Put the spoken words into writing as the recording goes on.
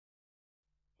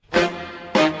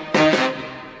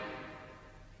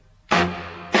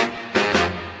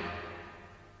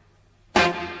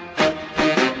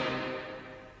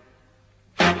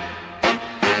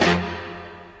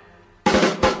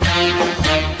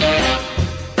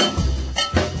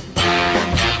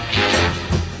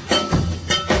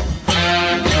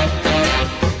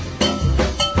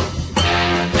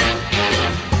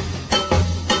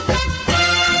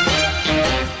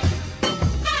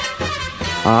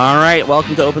All right,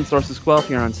 welcome to Open Sources Guelph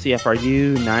here on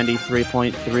CFRU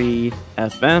 93.3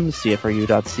 FM,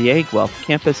 CFRU.ca, Guelph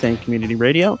Campus and Community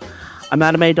Radio. I'm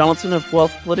Adam A. Donaldson of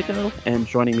Guelph Politico, and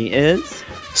joining me is...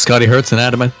 Scotty Hertz. And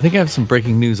Adam, I think I have some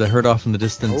breaking news. I heard off in the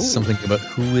distance something about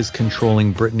who is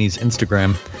controlling Brittany's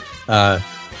Instagram. I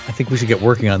think we should get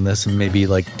working on this and maybe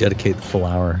dedicate the full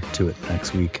hour to it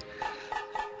next week.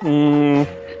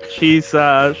 She's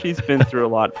been through a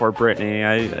lot for Brittany.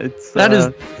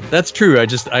 That's true.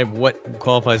 What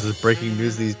qualifies as breaking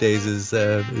news these days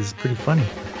is pretty funny.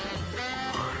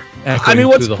 I mean,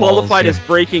 what's qualified as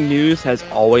breaking news has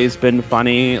always been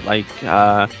funny.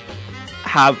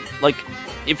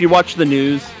 If you watch the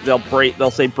news,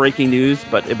 they'll say breaking news,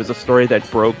 but it was a story that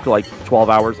broke 12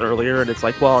 hours earlier, and it's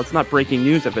well, it's not breaking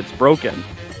news if it's broken.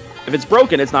 If it's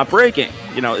broken, it's not breaking.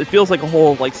 It feels like a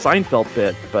whole Seinfeld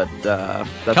bit, but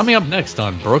that's... Coming up next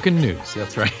on Broken News.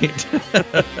 That's right.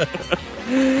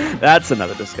 That's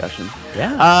another discussion.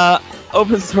 Yeah.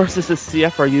 Open Sources is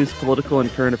CFRU's political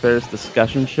and current affairs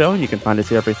discussion show, and you can find us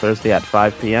here every Thursday at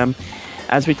 5 p.m.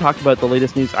 as we talk about the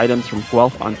latest news items from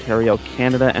Guelph, Ontario,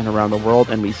 Canada, and around the world,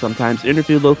 and we sometimes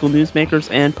interview local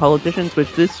newsmakers and politicians,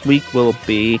 which this week will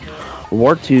be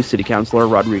Ward 2 City Councillor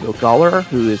Rodrigo Galler,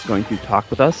 who is going to talk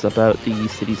with us about the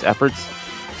city's efforts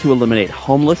to eliminate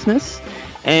homelessness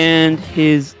and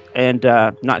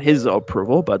not his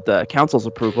approval, but the council's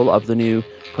approval of the new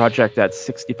project at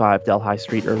 65 Delhi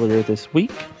Street earlier this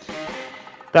week.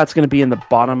 That's going to be in the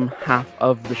bottom half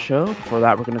of the show. Before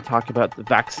that, we're going to talk about the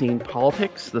vaccine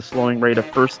politics, the slowing rate of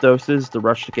first doses, the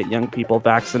rush to get young people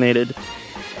vaccinated,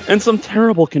 and some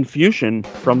terrible confusion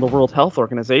from the World Health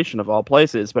Organization of all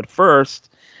places. But first,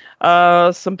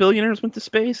 some billionaires went to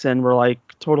space and were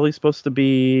totally supposed to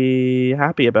be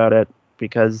happy about it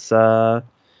because, all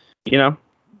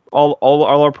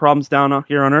our problems down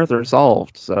here on Earth are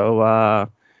solved. So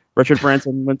Richard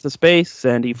Branson went to space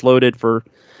and he floated for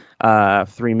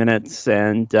 3 minutes,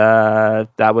 and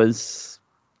that was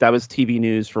TV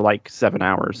news for 7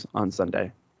 hours on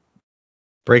Sunday.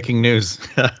 Breaking news.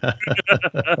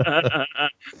 I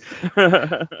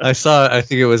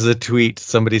think it was a tweet.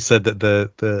 Somebody said that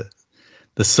the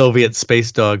Soviet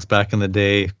space dogs back in the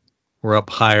day were up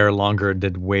higher, longer, and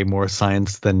did way more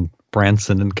science than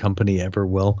Branson and company ever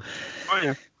will. Oh,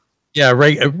 yeah. Yeah,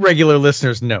 regular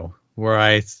listeners know where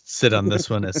I sit on this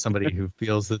one as somebody who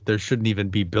feels that there shouldn't even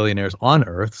be billionaires on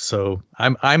Earth. So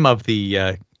I'm of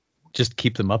the just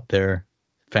keep them up there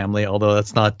family, although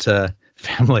that's not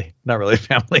family, not really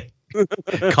family.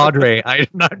 Cadre, I'm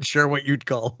not sure what you'd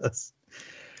call us.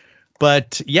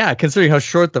 But yeah, considering how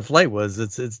short the flight was,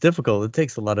 it's difficult. It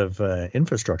takes a lot of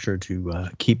infrastructure to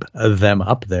keep them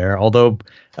up there. Although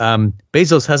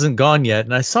Bezos hasn't gone yet,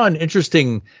 and I saw an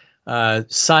interesting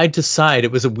side to side.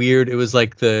 It was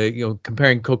like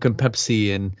comparing Coke and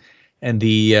Pepsi and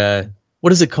the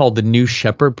what is it called? The New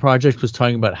Shepard project was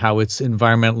talking about how it's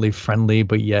environmentally friendly,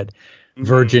 but yet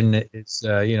Virgin is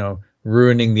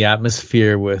ruining the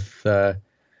atmosphere with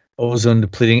ozone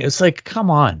depleting. It's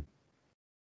come on.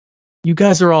 You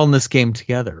guys are all in this game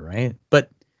together, right?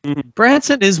 But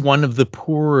Branson is one of the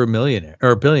poorer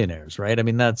billionaires, right? I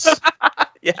mean, that's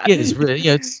yeah. He is really.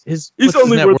 Yeah, he's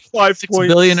only worth $5.6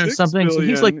 billion or something. billion, so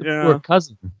he's like the poor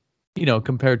cousin,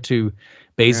 compared to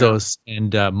Bezos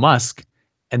and Musk.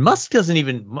 And Musk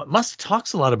Musk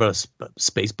talks a lot about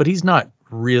space, but he's not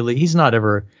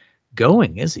ever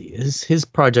going, is he? His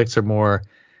projects are more,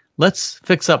 let's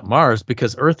fix up Mars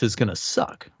because Earth is going to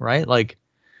suck, right?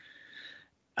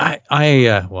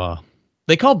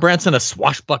 They call Branson a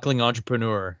swashbuckling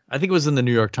entrepreneur. I think it was in the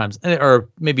New York Times or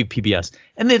maybe PBS.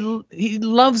 And he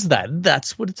loves that.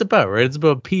 That's what it's about, right? It's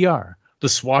about PR. The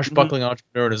swashbuckling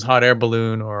entrepreneur in his hot air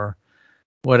balloon or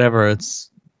whatever.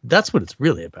 That's what it's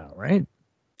really about, right?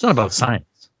 It's not about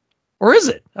science. Or is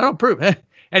it? I don't prove.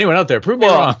 Anyone out there, prove me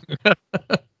wrong.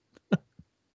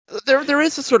 There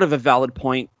is a sort of a valid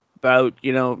point about,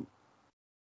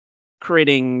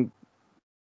 creating...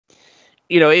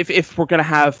 if we're going to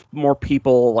have more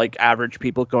people, average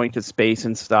people going to space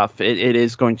and stuff, it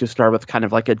is going to start with kind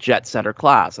of a jet setter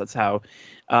class. That's how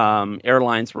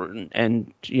airlines were,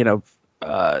 and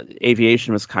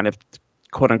aviation was kind of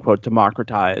quote unquote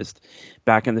democratized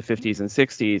back in the 50s and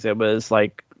 60s. It was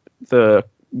the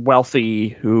wealthy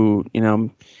who,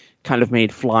 kind of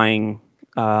made flying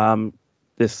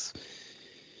this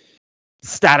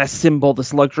status symbol,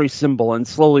 this luxury symbol, and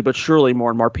slowly but surely more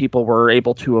and more people were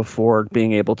able to afford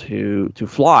being able to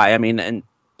fly. I mean, and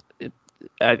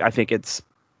I think it's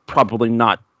probably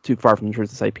not too far from the truth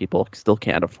to say people still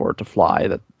can't afford to fly,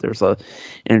 that there's an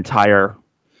entire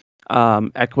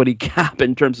equity gap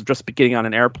in terms of just getting on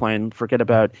an airplane. Forget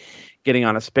about getting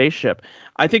on a spaceship.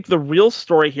 I think the real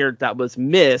story here that was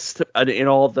missed in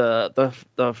all the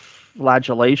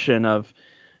flagellation of,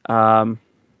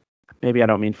 maybe I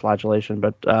don't mean flagellation,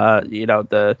 but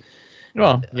the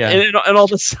Well, yeah. and all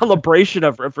the celebration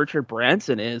of Richard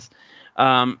Branson is,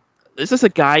 this is a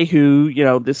guy who,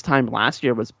 this time last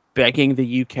year was begging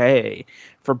the UK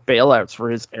for bailouts for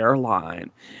his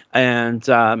airline. And,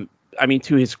 I mean,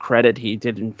 to his credit, he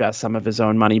did invest some of his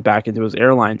own money back into his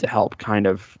airline to help kind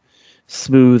of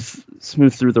smooth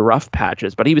through the rough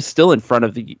patches. But he was still in front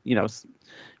of the,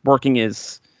 working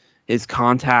his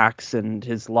contacts and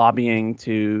his lobbying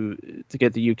to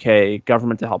get the UK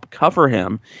government to help cover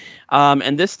him.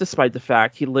 And this despite the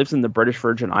fact he lives in the British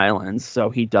Virgin Islands, so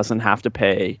he doesn't have to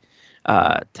pay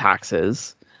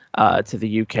taxes to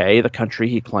the UK, the country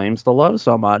he claims to love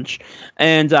so much.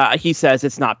 And he says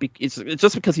it's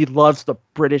just because he loves the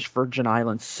British Virgin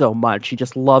Islands so much. He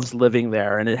just loves living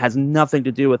there, and it has nothing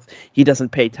to do with he doesn't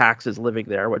pay taxes living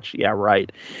there, which, yeah,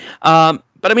 right. But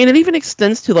I mean, it even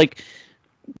extends to like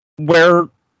where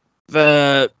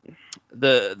the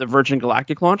Virgin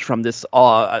Galactic launched from, this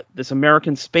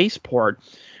American spaceport,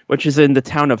 which is in the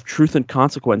town of Truth and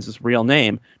Consequence, his real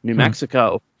name, New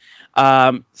Mexico.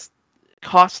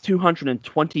 Cost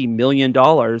 $220 million,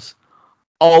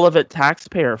 all of it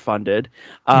taxpayer funded.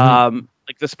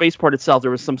 Like the spaceport itself,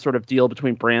 there was some sort of deal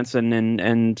between Branson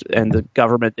and the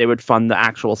government. They would fund the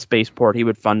actual spaceport. He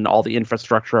would fund all the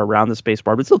infrastructure around the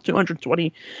spaceport. But still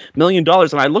 $220 million.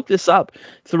 And I looked this up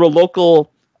through a local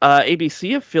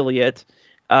ABC affiliate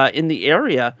in the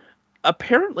area.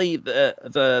 Apparently,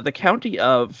 the county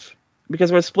of,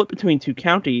 because it was split between two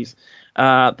counties,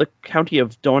 the county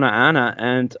of Dona Ana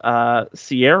and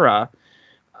Sierra,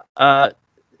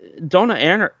 Dona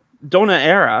Era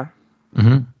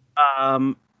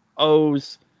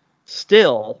owes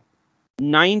still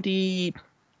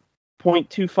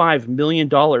 $90.25 million.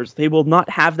 They will not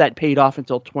have that paid off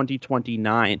until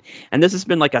 2029. And this has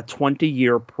been like a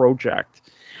 20-year project.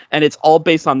 And it's all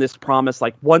based on this promise,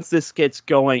 like once this gets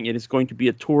going, it is going to be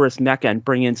a tourist mecca and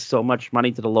bring in so much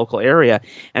money to the local area.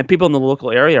 And people in the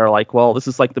local area are like, well, this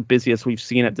is like the busiest we've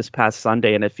seen it this past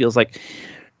Sunday. And it feels like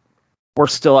we're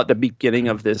still at the beginning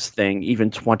of this thing, even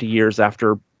 20 years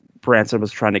after Branson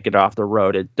was trying to get off the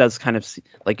road. It does kind of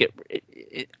like it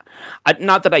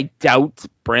not that I doubt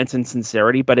Branson's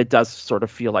sincerity, but it does sort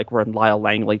of feel like we're in Lyle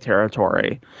Langley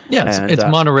territory. Yeah, it's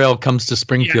monorail comes to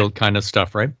Springfield kind of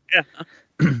stuff, right? Yeah.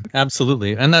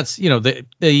 Absolutely. And that's,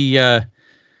 I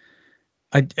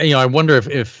wonder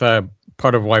if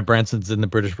part of why Branson's in the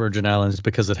British Virgin Islands is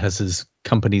because it has his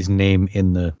company's name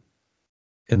in the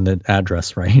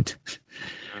address, right?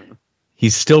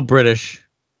 He's still British,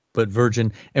 but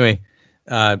Virgin. Anyway,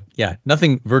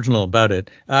 nothing virginal about it.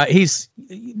 He's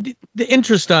the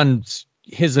interest on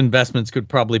his investments could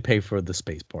probably pay for the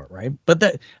spaceport, right? But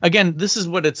that, again, this is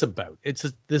what it's about.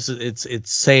 It's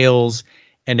sales,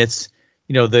 and it's,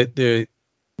 the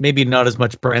maybe not as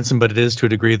much Branson, but it is to a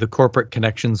degree. The corporate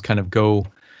connections kind of go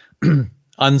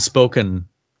unspoken,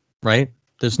 right?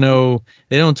 They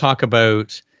don't talk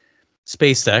about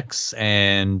SpaceX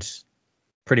and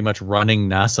pretty much running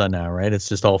NASA now, right? It's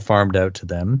just all farmed out to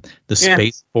them. The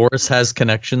Space Force has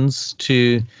connections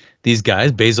to these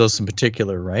guys, Bezos in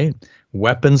particular, right?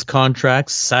 Weapons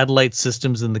contracts, satellite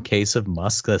systems in the case of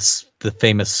Musk, that's the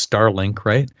famous Starlink,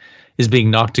 right? Is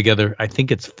being knocked together. I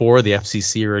think it's for the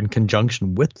FCC or in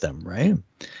conjunction with them, right?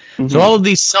 Mm-hmm. So all of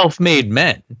these self-made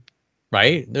men,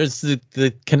 right? There's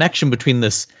the connection between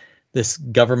this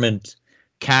government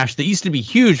cash that used to be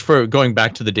huge for going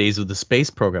back to the days of the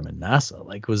space program in NASA,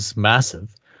 like was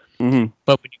massive. Mm-hmm.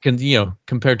 But when you can,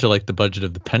 compared to like the budget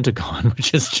of the Pentagon,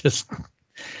 which is just,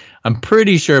 I'm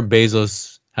pretty sure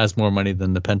Bezos has more money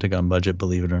than the Pentagon budget,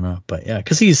 believe it or not. But yeah,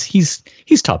 because he's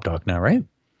top dog now, right?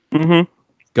 Mm-hmm.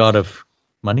 God of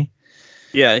money.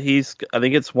 Yeah, I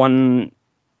think it's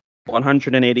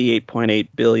 188.8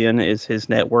 billion is his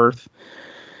net worth.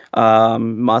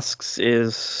 Musk's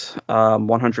is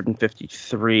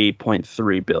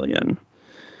 153.3 billion.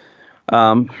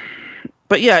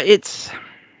 But yeah,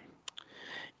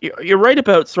 you're right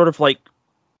about sort of like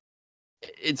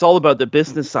it's all about the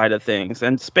business side of things.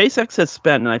 And SpaceX has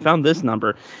spent, and I found this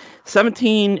number,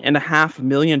 $17.5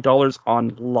 million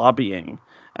on lobbying.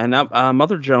 And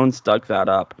Mother Jones dug that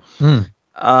up.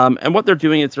 And what they're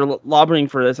doing is they're lobbying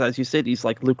for this, as you say, these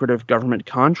like lucrative government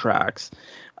contracts.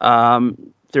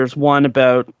 There's one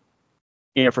about,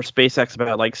 for SpaceX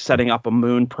about like setting up a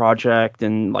moon project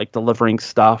and like delivering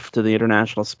stuff to the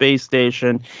International Space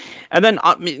Station. And then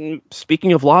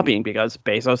speaking of lobbying, because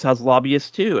Bezos has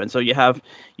lobbyists too. And so you have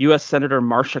U.S. Senator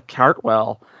Marcia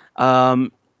Cartwell,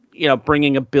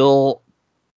 bringing a bill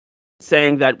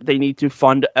saying that they need to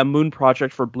fund a moon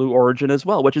project for Blue Origin as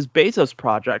well, which is Bezos'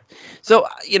 project. So,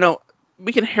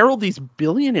 we can herald these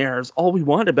billionaires all we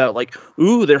want about, like,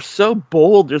 ooh, they're so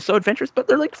bold, they're so adventurous, but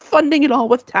they're like funding it all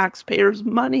with taxpayers'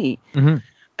 money. Mm-hmm.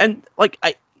 And like,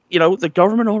 the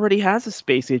government already has a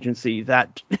space agency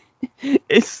that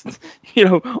is,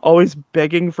 always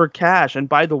begging for cash. And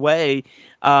by the way,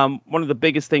 one of the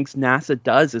biggest things NASA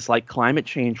does is like climate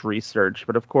change research.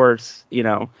 But of course,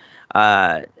 you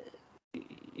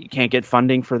can't get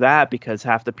funding for that because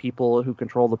half the people who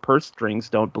control the purse strings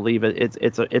don't believe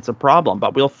it's a problem.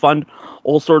 But we'll fund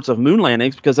all sorts of moon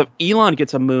landings because if Elon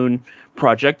gets a moon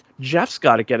project, Jeff's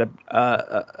got to get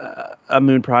a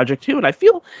moon project too. And I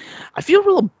feel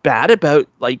real bad about,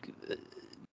 like,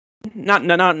 not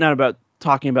about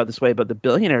talking about this way about the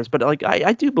billionaires, but like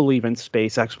I do believe in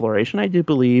space exploration. I do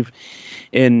believe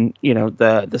in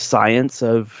the science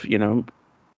of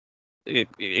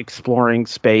exploring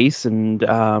space and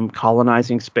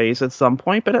colonizing space at some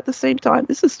point. But at the same time,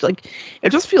 this is like,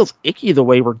 it just feels icky the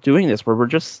way we're doing this, where we're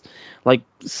just like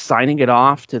signing it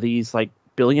off to these like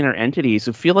billionaire entities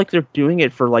who feel like they're doing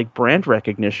it for like brand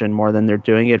recognition more than they're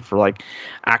doing it for like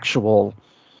actual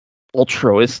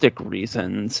altruistic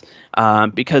reasons,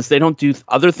 because they don't do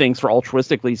other things for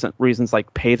altruistic reasons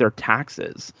like pay their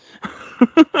taxes.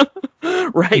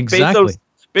 Right? Exactly.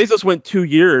 Bezos went 2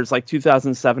 years, like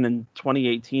 2007 and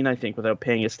 2018, I think, without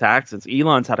paying his taxes.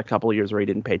 Elon's had a couple of years where he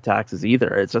didn't pay taxes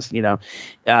either. It's just, you want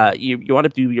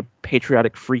to do your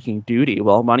patriotic freaking duty.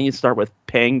 Well, why don't you start with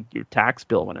paying your tax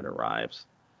bill when it arrives?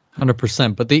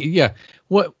 100%. But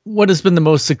what has been the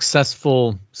most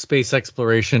successful space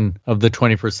exploration of the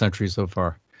 21st century so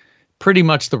far? Pretty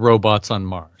much the robots on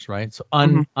Mars, right? So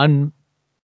unpersoned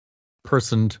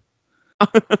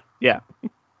yeah.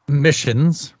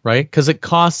 missions, right? Because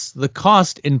the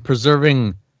cost in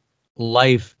preserving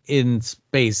life in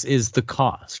space is the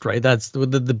cost, right? That's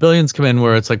the billions come in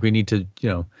where it's like we need to,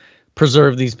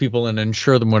 preserve these people and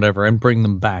insure them, whatever, and bring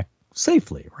them back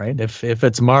safely, right? If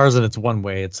it's Mars and it's one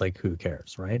way, it's like, who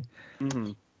cares, right?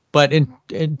 Mm-hmm. But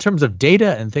in terms of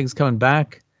data and things coming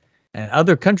back and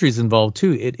other countries involved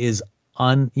too, it is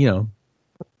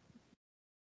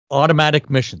automatic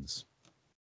missions.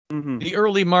 Mm-hmm. The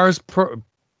early Mars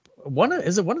one of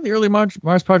the early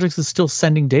Mars projects is still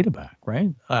sending data back,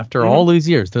 right? After all these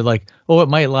years, they're like, oh, it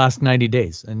might last 90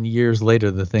 days. And years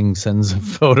later, the thing sends a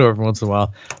photo every once in a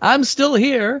while. I'm still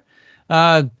here.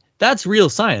 That's real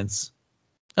science.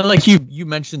 And like you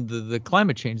mentioned the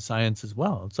climate change science as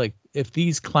well. It's like, if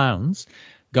these clowns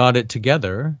got it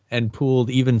together and pooled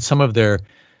even some of their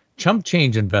chump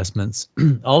change investments,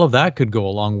 all of that could go a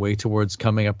long way towards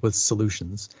coming up with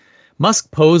solutions.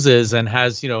 Musk poses and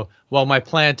has, well, my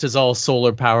plant is all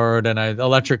solar powered and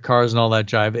electric cars and all that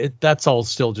jive. That's all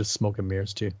still just smoke and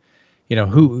mirrors too.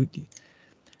 Who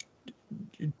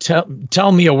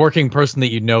tell me a working person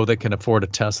that that can afford a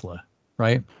Tesla,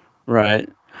 right? Right.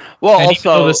 Well, and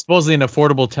also, there's supposedly an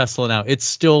affordable Tesla now. It's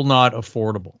still not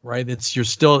affordable, right? It's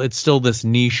still this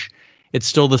niche. It's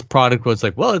still this product where it's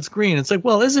like, well, it's green. It's like,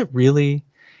 well, is it really?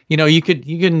 You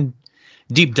can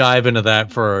deep dive into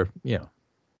that for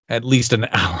at least an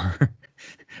hour,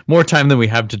 more time than we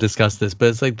have to discuss this. But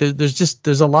it's like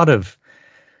there's a lot of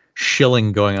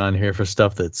shilling going on here for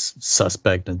stuff that's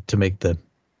suspect and to make the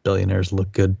billionaires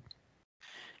look good.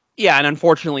 Yeah, and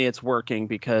unfortunately it's working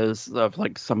because of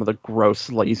like some of the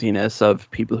gross laziness of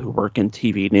people who work in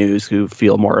TV news who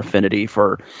feel more affinity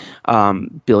for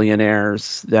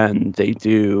billionaires than they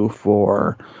do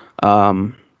for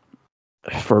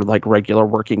like regular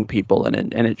working people,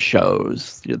 and it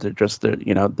shows. They're just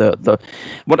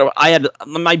what I had.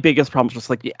 My biggest problem was just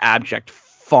like the abject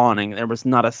fawning. There was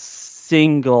not a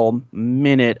single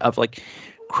minute of like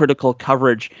critical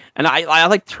coverage, and I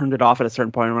like turned it off at a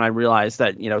certain point when I realized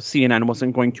that CNN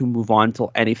wasn't going to move on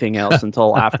till anything else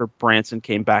until after Branson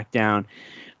came back down.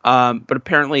 But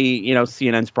apparently,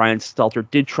 CNN's Brian Stelter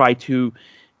did try to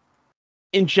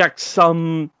inject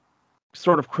some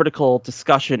sort of critical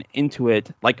discussion into it,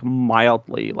 like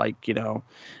mildly, like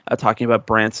talking about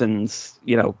Branson's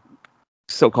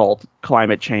so-called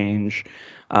climate change,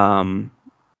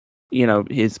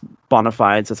 his bona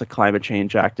fides as a climate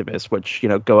change activist, which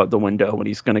go out the window when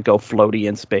he's going to go floaty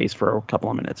in space for a couple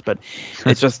of minutes. But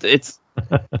there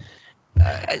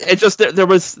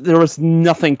was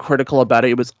nothing critical about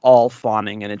it. It was all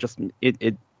fawning, and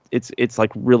it's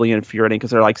like really infuriating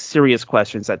because they're like serious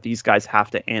questions that these guys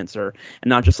have to answer, and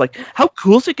not just like, how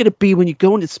cool is it going to be when you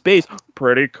go into space?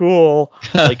 Pretty cool.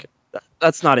 Like,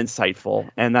 that's not insightful,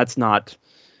 and that's not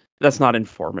that's not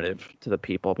informative to the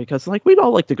people, because like we'd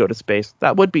all like to go to space.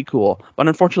 That would be cool. But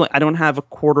unfortunately, I don't have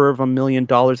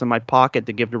 $250,000 in my pocket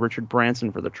to give to Richard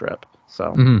Branson for the trip.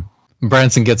 So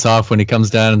Branson gets off when he comes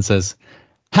down and says,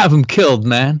 "Have him killed,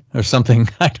 man," or something.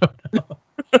 I don't know.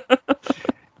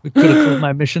 We could have killed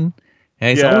my mission. Yeah,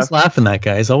 he's always laughing, that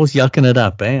guy. He's always yucking it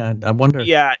up, eh? I wonder.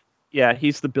 Yeah,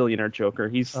 he's the billionaire Joker.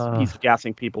 He's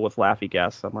gassing people with laughy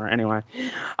gas somewhere. Anyway,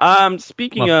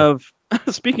 speaking of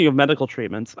medical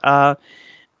treatments,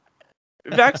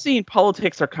 vaccine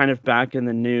politics are kind of back in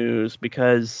the news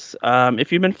because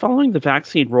if you've been following the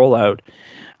vaccine rollout,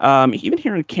 even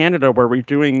here in Canada, where we're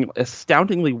doing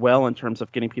astoundingly well in terms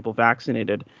of getting people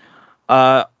vaccinated,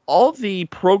 all the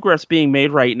progress being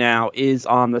made right now is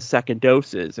on the second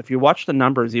doses. If you watch the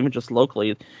numbers, even just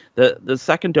locally, the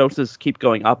second doses keep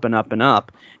going up and up and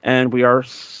up, and we are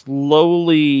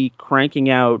slowly cranking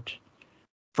out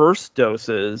first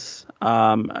doses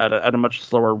at a much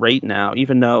slower rate now,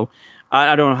 even though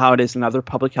I don't know how it is in other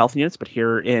public health units, but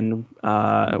here in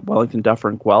Wellington,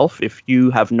 Dufferin, and Guelph, if you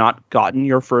have not gotten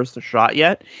your first shot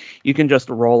yet, you can just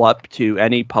roll up to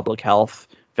any public health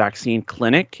vaccine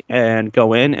clinic and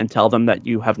go in and tell them that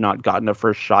you have not gotten a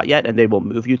first shot yet, and they will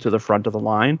move you to the front of the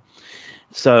line.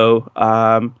 So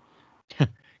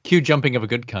queue jumping of a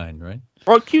good kind, right?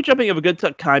 Well, queue jumping of a good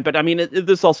kind, but I mean,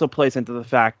 this also plays into the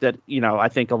fact that, I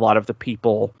think a lot of the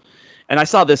people, and I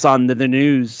saw this on the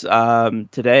news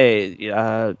today,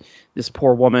 this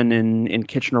poor woman in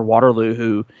Kitchener-Waterloo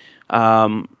who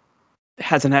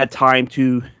hasn't had time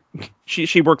to.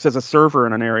 She works as a server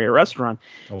in an area restaurant.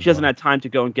 She hasn't had time to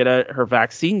go and get her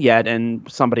vaccine yet, and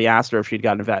somebody asked her if she'd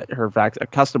gotten a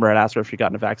customer had asked her if she'd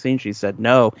gotten a vaccine. She said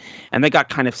no, and they got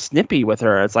kind of snippy with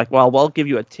her. It's like, well, we'll give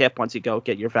you a tip once you go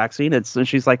get your vaccine. And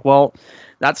she's like, well,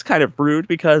 that's kind of rude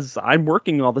because I'm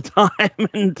working all the time,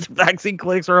 and vaccine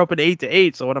clinics are open 8 to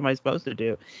 8. So what am I supposed to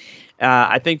do?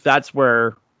 I think that's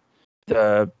where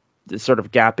the sort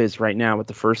of gap is right now with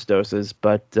the first doses,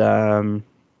 but.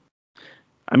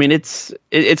 I mean, it's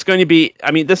going to be.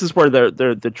 I mean, this is where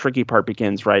the tricky part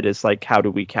begins, right? Is like, how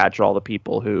do we catch all the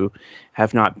people who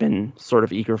have not been sort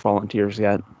of eager volunteers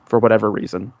yet for whatever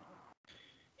reason?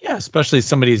 Yeah, especially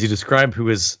somebody as you described who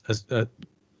is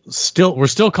we're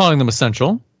still calling them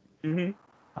essential. Mm-hmm.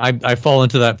 I fall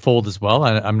into that fold as well.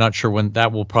 I'm not sure when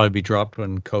that will probably be dropped.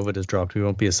 When COVID is dropped, we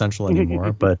won't be essential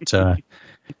anymore. But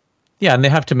yeah, and they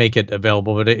have to make it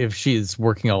available. But if she's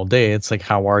working all day, it's like,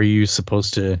 how are you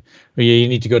supposed to? Well, you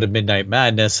need to go to midnight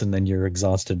madness, and then you're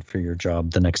exhausted for your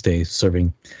job the next day,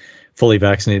 serving fully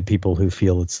vaccinated people who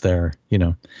feel it's there.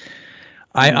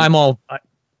 I'm all,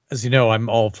 as you know, I'm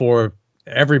all for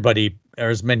everybody or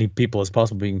as many people as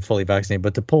possible being fully vaccinated.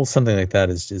 But to pull something like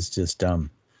that is just dumb.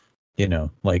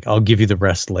 Like, I'll give you the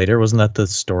rest later. Wasn't that the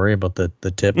story about the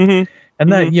tip? Mm-hmm.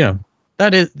 And that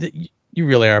that is you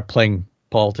really are playing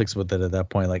politics with it at that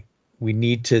point. Like, we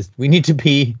need to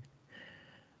be,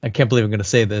 I can't believe I'm going to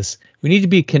say this, we need to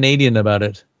be Canadian about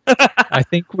it. I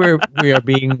think we are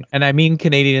being, and I mean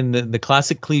Canadian in the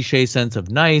classic cliche sense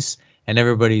of nice and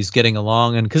everybody's getting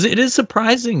along, and because it is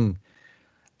surprising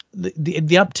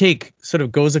the uptake sort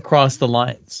of goes across the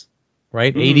lines,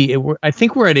 right? Mm-hmm. I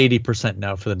think we're at 80%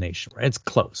 now for the nation, right? It's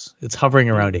close, it's hovering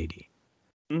around 80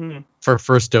 for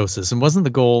first doses, and wasn't the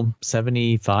goal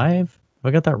 75? Have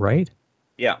I got that right?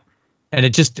 Yeah. And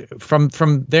it just, from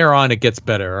there on, it gets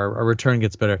better. Our return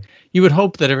gets better. You would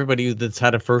hope that everybody that's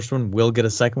had a first one will get a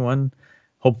second one.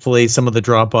 Hopefully some of the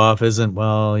drop off isn't,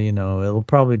 well, it'll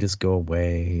probably just go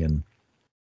away. And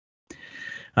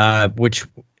which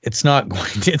it's not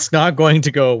going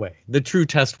to go away. The true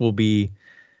test will be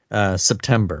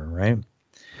September, right?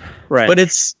 Right. But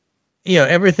it's,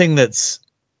 everything that's,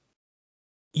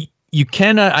 you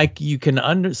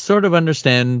can sort of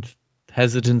understand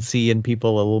hesitancy in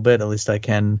people a little bit, at least I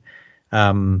can,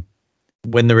 when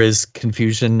there is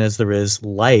confusion, as there is,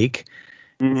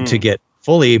 to get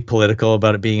fully political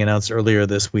about it being announced earlier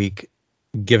this week,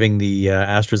 giving the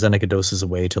AstraZeneca doses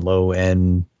away to low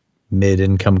and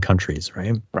mid-income countries,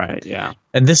 right? Right, yeah.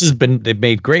 And they've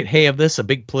made great hay of this, a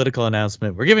big political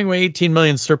announcement. We're giving away 18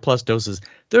 million surplus doses.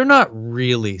 They're not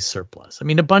really surplus. I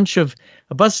mean, a bunch of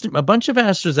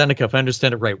AstraZeneca, if I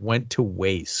understand it right, went to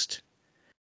waste.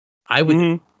 I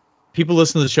would. People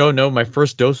listen to the show know my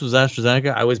first dose was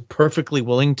AstraZeneca. I was perfectly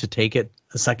willing to take it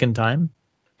a second time.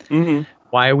 Mm-hmm.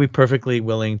 Why are we perfectly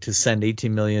willing to send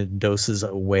 18 million doses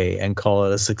away and call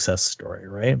it a success story,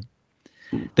 right?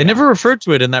 They never referred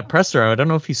to it in that presser. I don't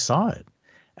know if you saw it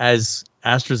as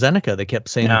AstraZeneca. They kept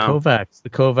saying the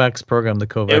COVAX program, the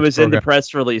COVAX. It was program. In the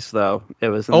press release, though. It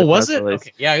was. In the was press it? Release.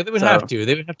 Okay. Yeah, they would have to.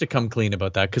 They would have to come clean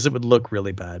about that because it would look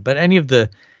really bad. But any of the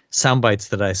sound bites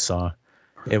that I saw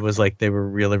it was like they were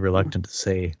really reluctant to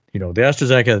say, the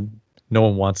AstraZeneca no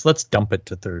one wants. Let's dump it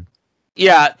to third.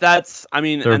 Yeah,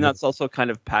 and that's also kind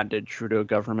of patented Trudeau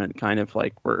government, kind of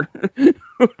like we're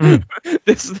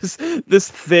this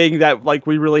thing that like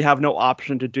we really have no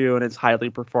option to do, and it's highly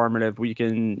performative. We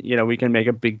can make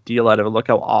a big deal out of it. Look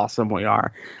how awesome we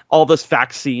are. All this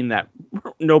vaccine that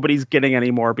nobody's getting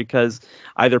anymore because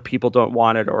either people don't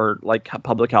want it or like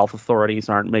public health authorities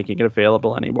aren't making it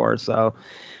available anymore. So,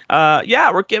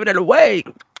 we're giving it away.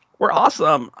 We're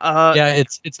awesome.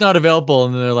 It's not available,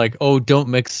 and they're like, oh, don't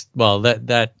mix. Well,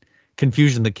 that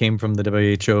confusion that came from the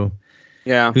WHO,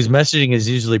 whose messaging is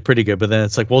usually pretty good, but then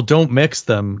it's like, well, don't mix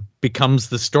them becomes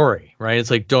the story, right? It's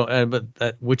like don't, but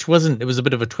that which wasn't. It was a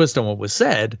bit of a twist on what was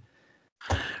said.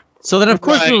 So then, of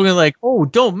course, people were like, oh,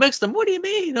 don't mix them. What do you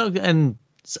mean? And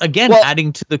again,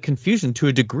 adding to the confusion to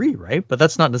a degree, right? But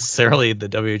that's not necessarily the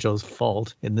WHO's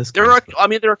fault in this case. There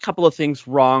are a couple of things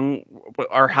wrong,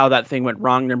 or how that thing went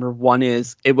wrong. Number one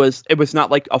is it was not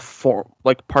like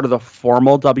part of the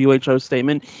formal WHO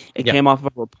statement. It came off of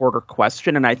a reporter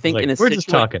question, and I think we're just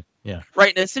talking,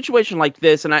 right, in a situation like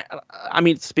this, and I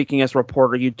mean, speaking as a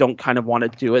reporter, you don't kind of want to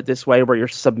do it this way where you're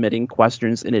submitting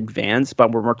questions in advance.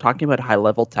 But when we're talking about high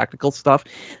level technical stuff,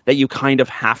 that you kind of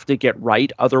have to get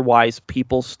right, otherwise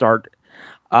people start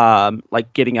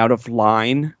like getting out of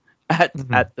line at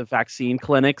the vaccine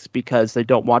clinics because they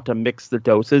don't want to mix the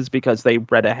doses because they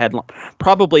read a headline.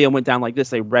 Probably it went down like this.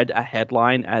 They read a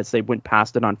headline as they went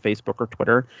past it on Facebook or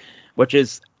Twitter, which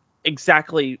is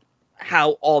exactly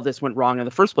how all this went wrong in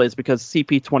the first place, because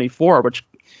CP24, which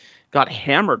got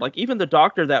hammered, like even the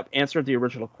doctor that answered the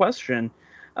original question,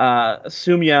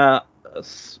 Sumya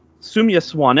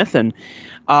Swaminathan,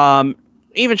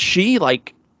 even she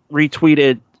like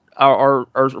retweeted or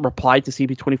replied to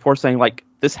CP24 saying like,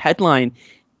 this headline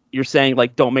you're saying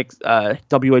like don't mix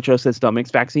WHO says don't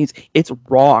mix vaccines. It's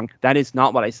wrong. That is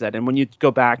not what I said. And when you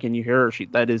go back and you hear her,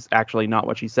 that is actually not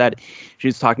what she said. She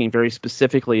was talking very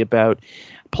specifically about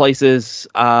places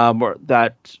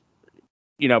that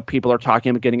people are talking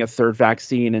about getting a third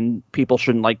vaccine, and people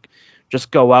shouldn't like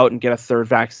just go out and get a third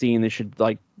vaccine. They should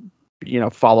like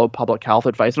follow public health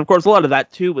advice. And of course, a lot of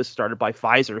that too was started by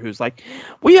Pfizer, who's like,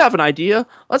 we have an idea.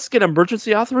 Let's get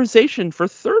emergency authorization for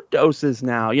third doses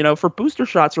now, for booster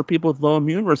shots for people with low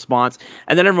immune response.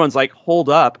 And then everyone's like, hold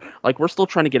up. Like, we're still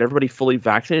trying to get everybody fully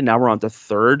vaccinated. Now we're on to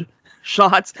third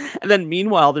shots. And then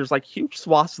meanwhile, there's like huge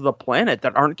swaths of the planet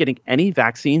that aren't getting any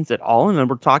vaccines at all. And then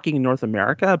we're talking in North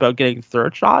America about getting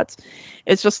third shots.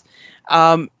 It's just,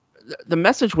 the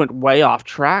message went way off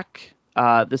track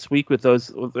this week with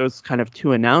those kind of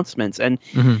two announcements. And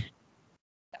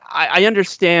I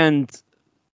understand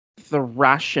the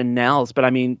rationales, but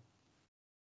I mean,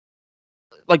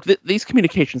 like these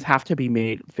communications have to be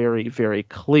made very, very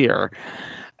clear.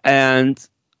 And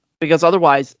because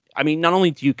otherwise, I mean, not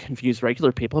only do you confuse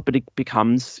regular people, but it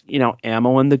becomes,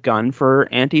 ammo in the gun for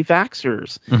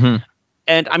anti-vaxxers.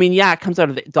 And I mean, it comes out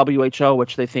of the WHO,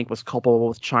 which they think was culpable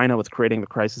with China with creating the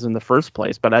crisis in the first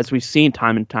place. But as we've seen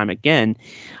time and time again,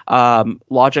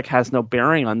 logic has no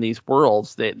bearing on these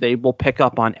worlds. They will pick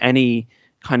up on any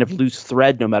kind of loose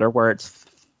thread, no matter where it's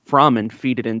from, and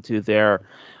feed it into their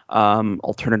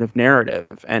alternative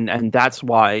narrative. And that's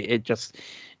why it just,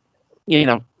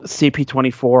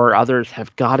 CP24, others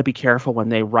have got to be careful when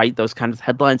they write those kinds of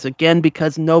headlines, again,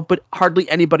 because hardly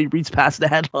anybody reads past the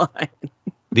headline.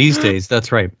 These days,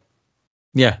 that's right.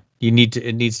 Yeah, it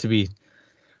needs to be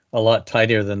a lot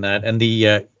tighter than that. And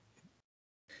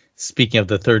speaking of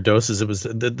the third doses, it was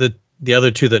the other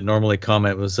two that normally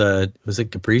comment was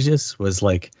it Capricious was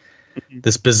like,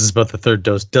 this business about the third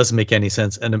dose doesn't make any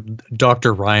sense. And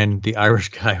Dr. Ryan, the Irish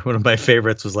guy, one of my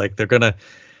favorites, was like, they're gonna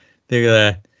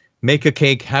make a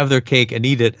cake, have their cake, and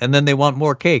eat it, and then they want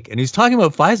more cake. And he's talking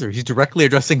about Pfizer. He's directly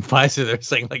addressing Pfizer. They're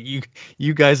saying like,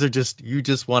 you guys are just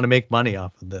want to make money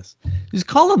off of this. He's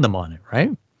calling them on it,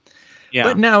 right? Yeah.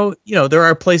 But now, there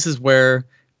are places where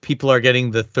people are getting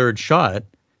the third shot.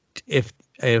 If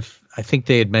I think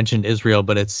they had mentioned Israel,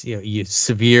 but it's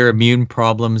severe immune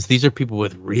problems. These are people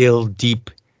with real deep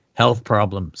health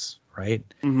problems, right?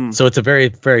 So it's a very,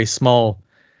 very small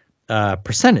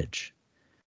percentage.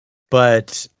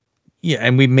 But yeah,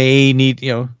 and we may need,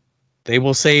 they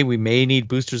will say we may need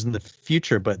boosters in the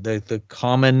future, but the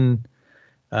common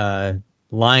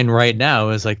line right now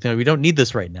is like, no, we don't need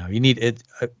this right now. You need it.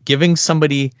 Giving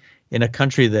somebody in a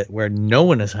country where no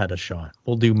one has had a shot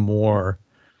will do more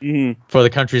for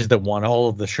the countries that want all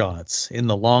of the shots in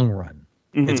the long run.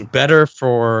 It's better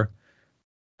for,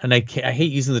 and I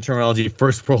hate using the terminology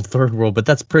first world, third world, but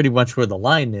that's pretty much where the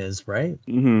line is, right?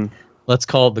 Let's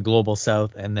call it the global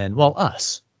south, and then,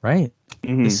 us. right?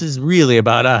 Mm-hmm. This is really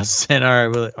about us and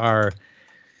our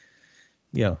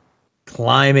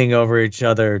climbing over each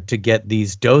other to get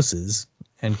these doses.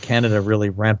 And Canada really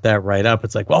ramped that right up.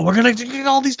 It's like, well, we're going to get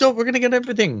all these doses. We're going to get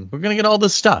everything. We're going to get all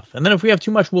this stuff. And then if we have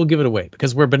too much, we'll give it away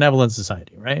because we're a benevolent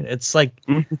society, right? It's like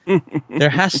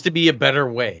there has to be a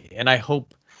better way. And I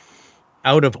hope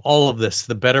out of all of this,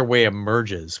 the better way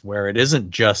emerges where it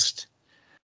isn't just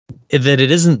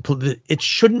that it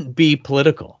shouldn't be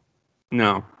political.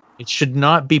 No. It should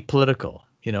not be political.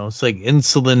 It's like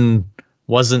insulin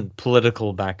wasn't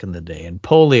political back in the day, and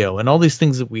polio and all these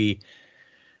things that we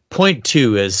point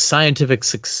to as scientific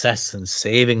success and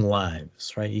saving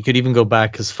lives, right? You could even go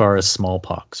back as far as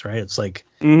smallpox, right? It's like,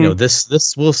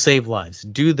 this will save lives.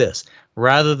 Do this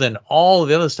rather than all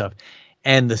the other stuff.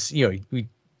 And this, we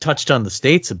touched on the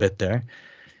States a bit there.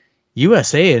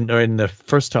 USA, or in the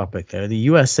first topic there, the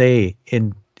USA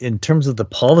in terms of the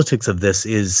politics of this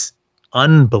is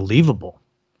unbelievable,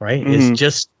 right? It's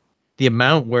just the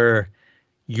amount where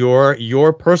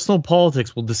your personal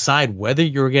politics will decide whether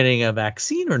you're getting a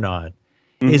vaccine or not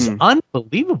is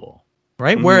unbelievable,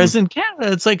 right? Whereas in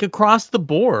Canada, it's like across the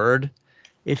board.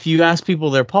 If you ask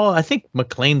people their poll, I think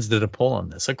Maclean's did a poll on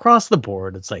this. Across the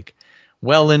board, it's like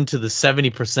well into the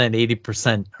 70%,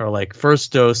 80% are like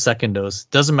first dose, second dose.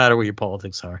 Doesn't matter what your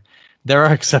politics are. There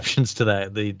are exceptions to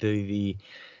that. The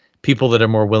people that are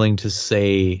more willing to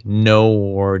say no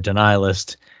or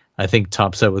denialist, I think,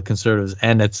 tops out with Conservatives,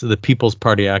 and it's the People's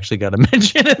Party actually got a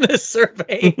mention in this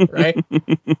survey, right?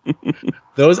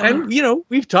 Those, and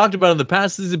we've talked about in the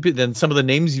past. Then some of the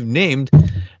names you've named, this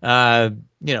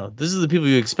is the people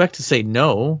you expect to say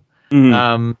no,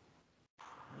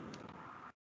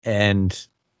 and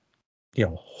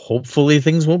hopefully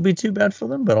things won't be too bad for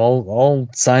them. But all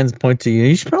signs point to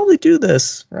you should probably do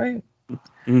this, right?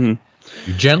 You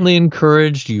gently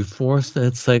encouraged, you forced.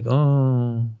 It's like,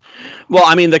 oh. Well,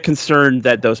 I mean, the concern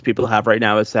that those people have right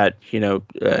now is that,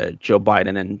 Joe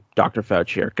Biden and Dr.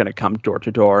 Fauci are going to come door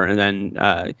to door and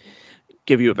then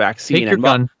give you a vaccine. Take your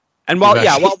gun. And while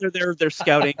they're there, they're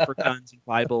scouting for guns and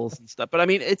Bibles and stuff. But I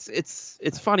mean,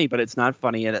 it's funny, but it's not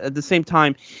funny. And at the same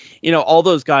time, all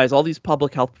those guys, all these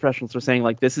public health professionals are saying,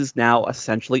 like, this is now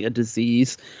essentially a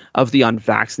disease of the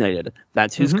unvaccinated.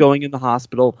 That's who's going in the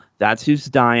hospital. That's who's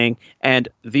dying. And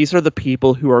these are the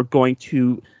people who are going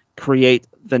to create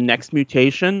the next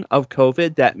mutation of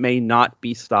COVID that may not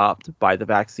be stopped by the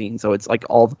vaccine. So it's like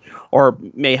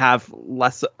may have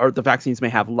less, or the vaccines may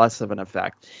have less of an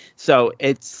effect. So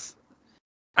it's,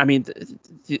 I mean,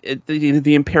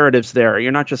 the imperatives there.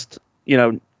 You're not just,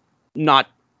 not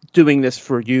doing this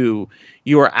for you.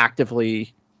 You are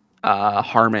actively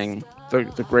harming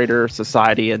the greater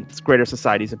society and greater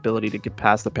society's ability to get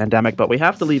past the pandemic. But we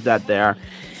have to leave that there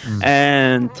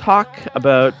and talk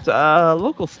about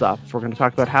local stuff. We're going to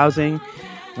talk about housing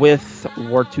with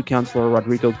Ward 2 Councillor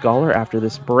Rodrigo Goller after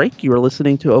this break. You are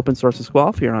listening to Open Sources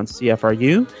Guelph here on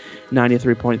CFRU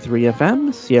 93.3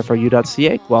 FM,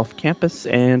 CFRU.ca, Guelph Campus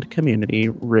and Community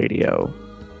Radio.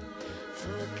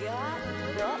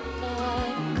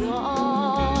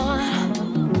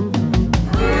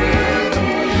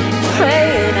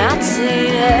 Praying I'd say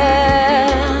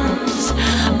yes,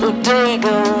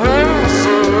 bodega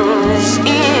roses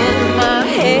in my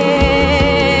hands,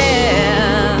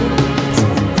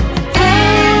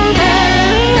 and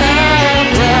downtown,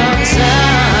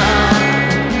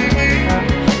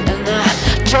 and the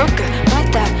joker with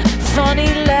that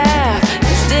funny laugh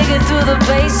is digging through the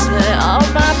basement of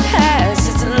my past.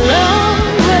 It's a long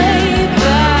way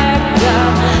back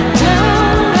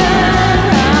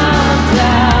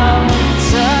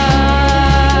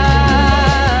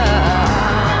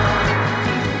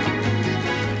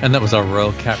And that was our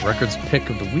Royal Cat Records pick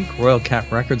of the week. Royal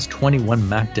Cat Records, 21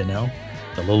 Macdonnell,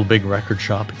 the Little Big Record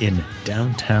Shop in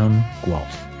downtown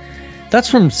Guelph. That's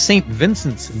from St.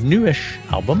 Vincent's newish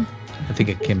album. I think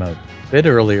it came out a bit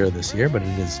earlier this year, but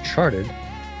it is charted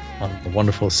on the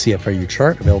wonderful CFRU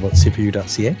chart, available at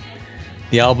cfru.ca.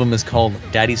 The album is called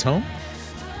Daddy's Home,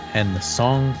 and the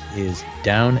song is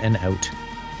Down and Out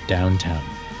Downtown.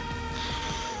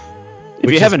 If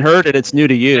you haven't heard it, it's new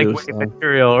to you. So.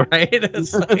 Material, right?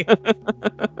 It's like,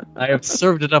 I have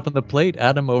served it up on the plate.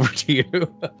 Adam, over to you.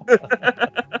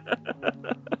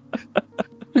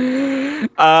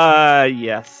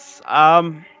 Yes.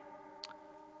 Oh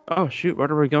shoot,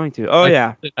 what are we going to? Oh,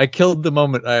 yeah. I killed the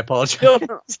moment. I apologize.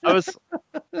 Let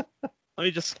me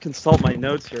just consult my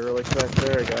notes here really quick.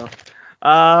 There we go.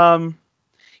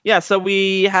 Yeah, so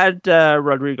we had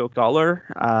Rodrigo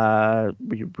Goller.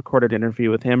 We recorded an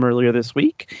interview with him earlier this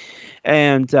week.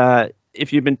 And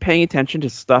if you've been paying attention to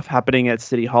stuff happening at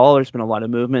City Hall, there's been a lot of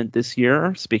movement this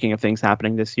year. Speaking of things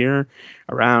happening this year,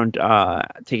 around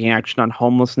taking action on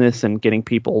homelessness and getting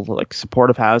people like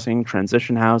supportive housing,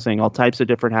 transition housing, all types of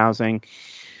different housing.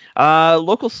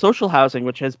 Local social housing,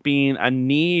 which has been a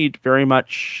need very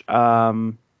much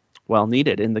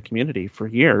needed in the community for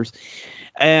years.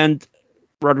 And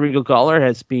Rodrigo Galler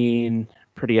has been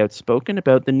pretty outspoken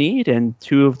about the need, and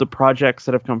two of the projects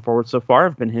that have come forward so far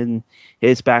have been in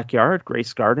his backyard,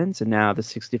 Grace Gardens, and now the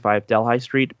 65 Delhi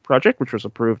Street project, which was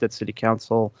approved at City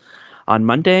Council on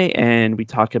Monday. And we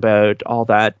talk about all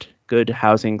that good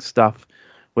housing stuff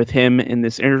with him in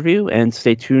this interview, and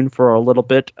stay tuned for a little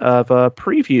bit of a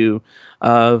preview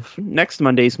of next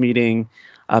Monday's meeting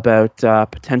about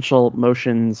potential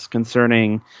motions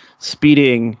concerning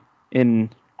speeding in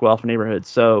Guelph neighborhoods.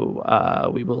 So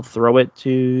we will throw it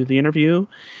to the interview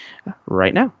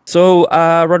right now. So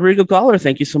Rodrigo Galler,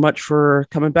 thank you so much for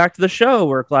coming back to the show.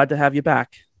 We're glad to have you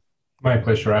back. My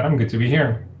pleasure, Adam. Good to be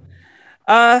here.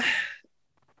 I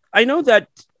know that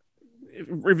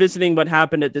revisiting what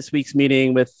happened at this week's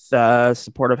meeting with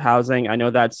supportive housing, I know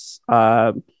that's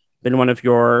been one of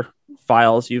your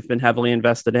files you've been heavily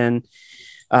invested in.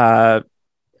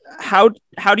 How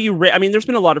do you rate? I mean, there's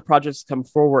been a lot of projects come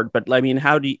forward, but I mean,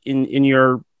 how do you, in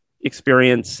your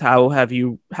experience, how do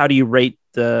you rate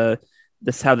how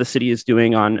the city is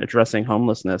doing on addressing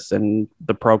homelessness and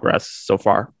the progress so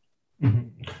far? Mm-hmm.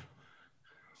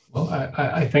 Well,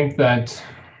 I think that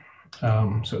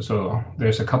so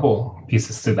there's a couple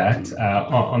pieces to that.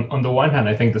 On the one hand,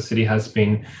 I think the city has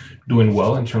been doing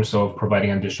well in terms of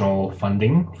providing additional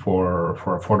funding for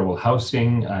affordable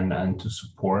housing and to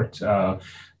support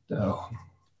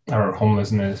our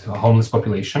homeless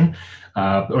population,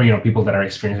 or people that are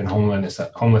experiencing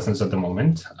homelessness at the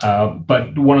moment.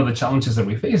 But one of the challenges that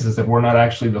we face is that we're not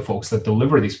actually the folks that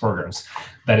deliver these programs.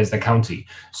 That is the county.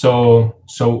 So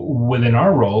within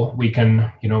our role, we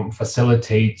can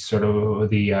facilitate sort of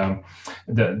the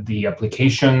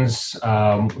applications,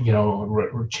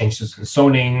 changes in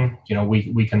zoning.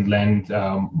 We can lend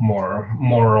more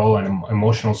moral and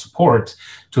emotional support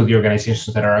to the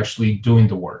organizations that are actually doing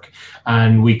the work,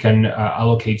 and we can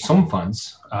allocate some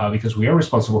funds because we are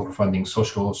responsible for funding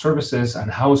social services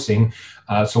and housing.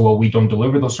 So while we don't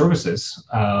deliver those services,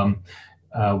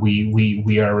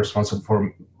 we are responsible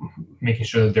for making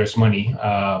sure that there's money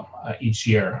each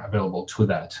year available to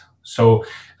that. So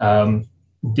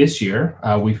this year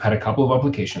we've had a couple of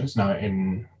applications now.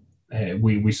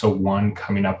 We saw one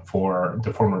coming up for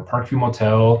the former Parkview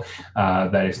Motel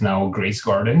that is now Grace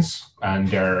Gardens, and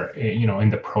they're in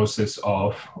the process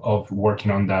of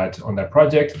working on that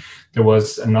project. There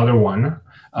was another one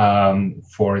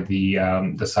for the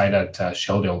site at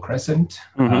Shelldale Crescent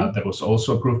that was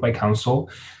also approved by council.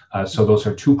 So those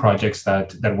are two projects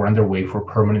that were underway for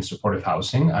permanent supportive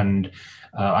housing, and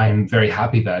I'm very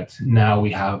happy that now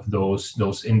we have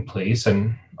those in place.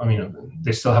 And I mean,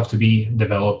 they still have to be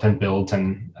developed and built,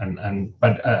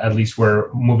 but at least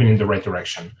we're moving in the right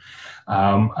direction.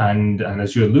 And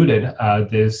as you alluded,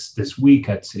 this week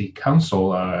at City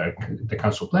Council, the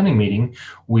council planning meeting,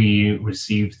 we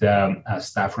received a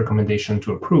staff recommendation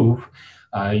to approve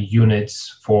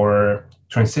units for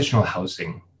transitional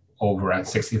housing over at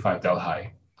 65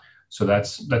 Delhi. So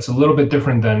that's a little bit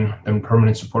different than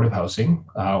permanent supportive housing,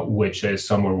 which is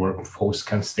somewhere where folks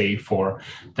can stay for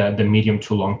the medium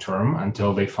to long term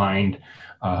until they find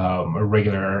a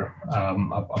regular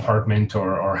apartment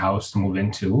or house to move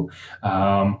into,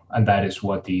 and that is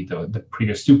what the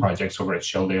previous two projects over at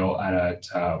Shelldale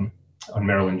on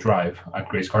Maryland Drive at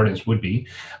Grace Gardens would be.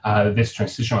 This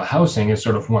transitional housing is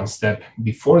sort of one step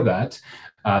before that.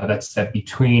 That step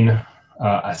between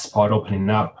a spot opening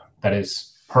up that is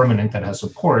permanent, that has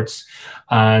supports,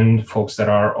 and folks that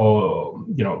are all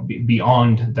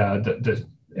beyond the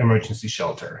emergency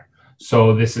shelter.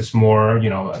 So this is more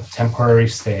a temporary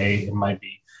stay. It might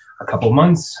be a couple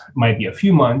months, might be a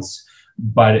few months,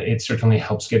 but it certainly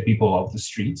helps get people off the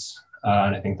streets,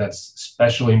 and I think that's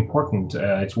especially important.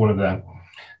 It's one of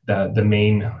the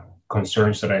main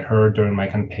concerns that I heard during my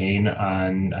campaign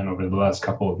and over the last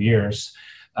couple of years,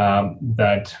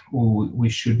 that we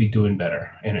should be doing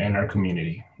better in our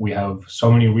community. We have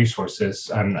so many resources,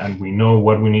 and we know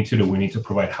what we need to do. We need to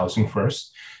provide housing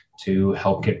first to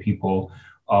help get people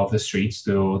off the streets,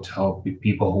 to help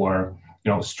people who are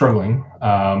struggling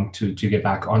to get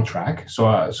back on track. So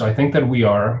I think that we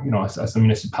are, as a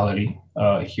municipality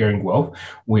here in Guelph,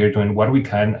 we are doing what we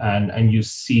can, and you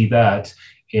see that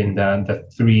in the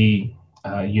three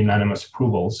unanimous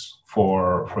approvals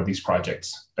for these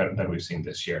projects that we've seen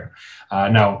this year.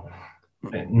 Now,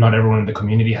 not everyone in the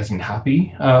community has been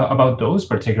happy about those,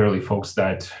 particularly folks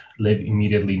that live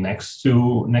immediately next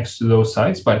to those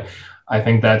sites. But I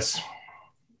think that's,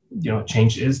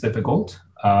 change is difficult.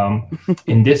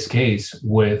 In this case,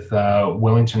 with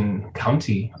Wellington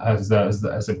County as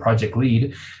the project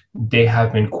lead, they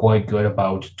have been quite good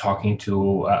about talking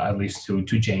to at least to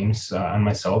James and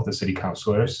myself, the city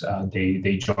councilors.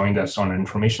 They joined us on an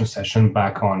information session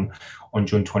back on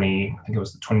June 20, I think it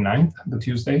was the 29th, the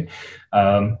Tuesday,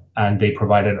 and they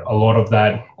provided a lot of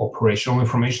that operational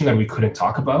information that we couldn't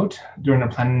talk about during a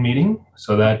planning meeting.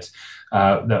 So that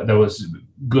was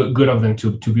good of them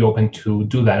to be open to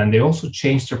do that. And they also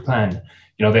changed their plan.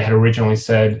 They had originally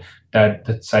said that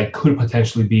the site could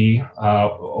potentially be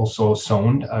also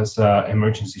zoned as an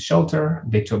emergency shelter.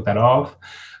 They took that off.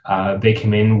 They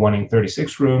came in wanting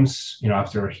 36 rooms.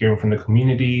 After hearing from the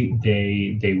community,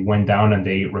 they went down and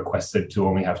they requested to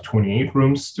only have 28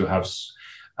 rooms, to have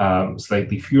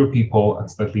slightly fewer people and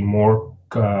slightly more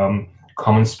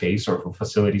common space or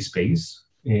facility space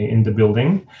in the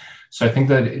building. So I think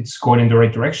that it's going in the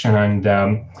right direction.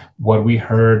 And what we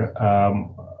heard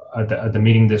at the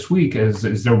meeting this week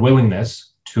is their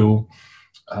willingness to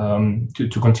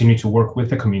continue to work with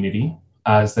the community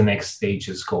as the next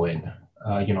stages go in.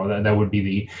 That would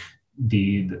be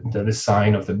the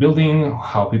design of the building,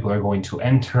 how people are going to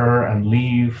enter and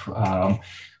leave,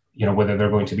 whether they're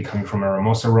going to be coming from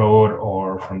Hermosa Road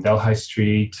or from Delhi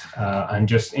Street, and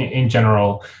just in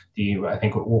general, I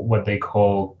think what they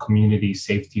call community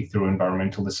safety through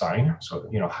environmental design. So,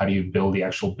 how do you build the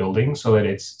actual building so that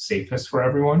it's safest for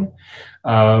everyone?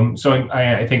 So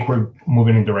I think we're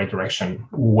moving in the right direction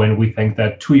when we think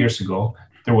that 2 years ago,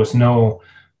 there was no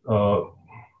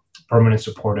permanent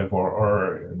supportive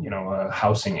or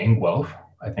housing in Guelph.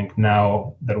 I think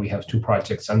now that we have 2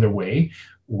 projects underway,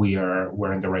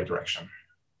 we're in the right direction.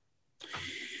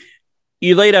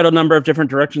 You laid out a number of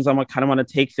different directions on what kind of want to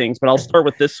take things, but I'll start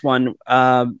with this one.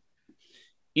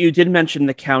 You did mention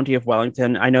the County of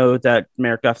Wellington. I know that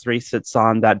Mayor Guthrie sits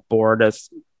on that board as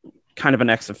kind of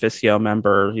an ex officio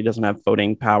member. He doesn't have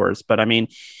voting powers, but I mean,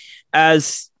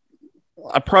 as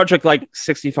a project like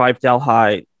 65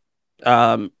 Delhi,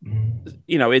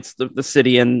 it's the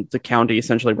city and the county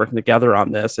essentially working together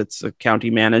on this. It's a county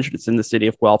managed. It's in the city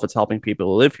of Guelph. It's helping people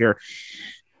who live here.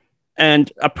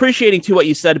 And appreciating too what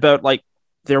you said about like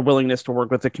their willingness to work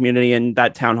with the community and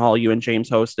that town hall you and James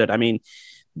hosted. I mean,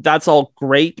 that's all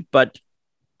great, but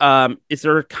is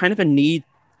there kind of a need,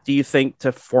 do you think,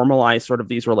 to formalize sort of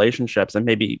these relationships and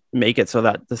maybe make it so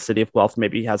that the city of Guelph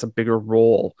maybe has a bigger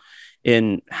role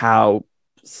in how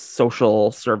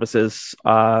social services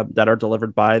that are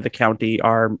delivered by the county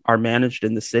are managed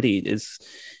in the city?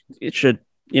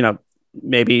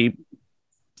 Maybe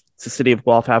the city of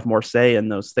Guelph have more say in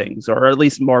those things, or at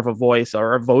least more of a voice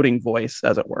or a voting voice,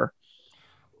 as it were?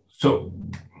 So,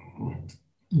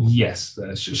 yes,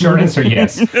 short answer,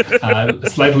 yes.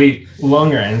 Slightly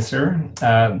longer answer.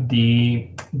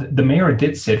 The mayor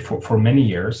did sit for many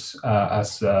years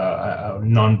as a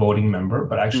non-voting member,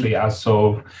 but actually as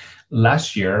of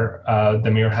last year, the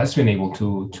mayor has been able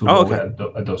to vote at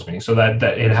those meetings, so that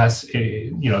it has,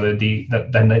 the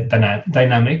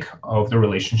dynamic of the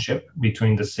relationship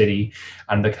between the city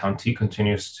and the county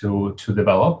continues to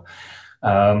develop,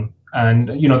 and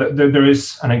there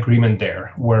is an agreement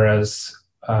there. Whereas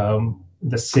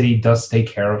the city does take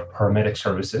care of paramedic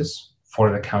services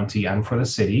for the county and for the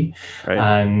city, right.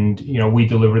 And we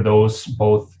deliver those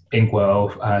both in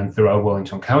Guelph and throughout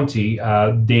Wellington County.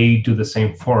 They do the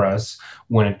same for us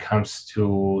when it comes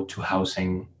to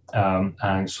housing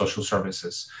and social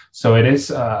services. So it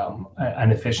is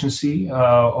an efficiency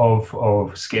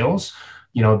of scales.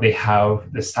 They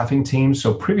have the staffing team.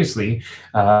 So previously,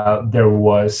 there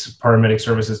was paramedic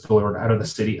services delivered out of the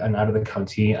city and out of the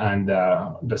county, and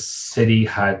the city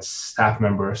had staff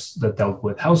members that dealt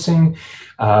with housing.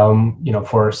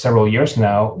 For several years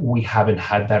now, we haven't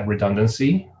had that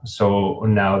redundancy. So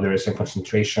now there is a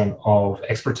concentration of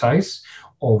expertise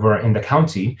over in the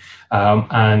county,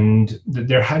 and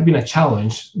there had been a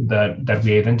challenge that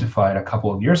we identified a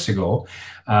couple of years ago,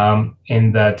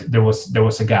 in that there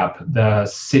was a gap. The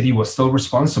city was still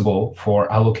responsible for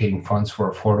allocating funds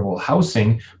for affordable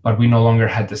housing, but we no longer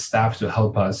had the staff to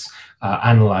help us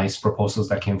analyze proposals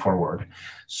that came forward.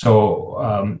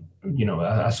 So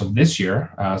as of this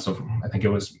year, I think it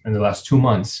was in the last 2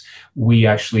 months, we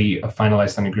actually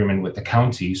finalized an agreement with the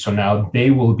county. So now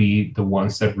they will be the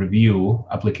ones that review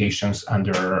applications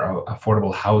under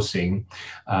affordable housing,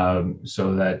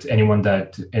 so that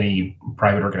any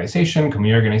private organization,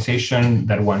 community organization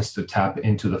that wants to tap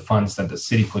into the funds that the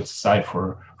city puts aside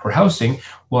for for housing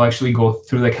will actually go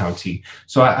through the county.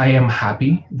 So I am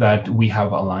happy that we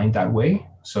have aligned that way,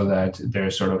 so that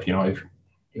there's sort of,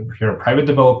 if you're a private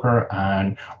developer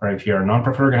or if you're a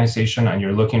nonprofit organization and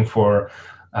you're looking for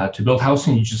to build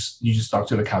housing, you just talk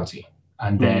to the county,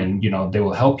 and then they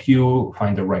will help you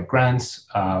find the right grants,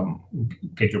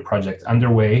 get your project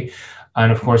underway,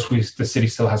 and of course the city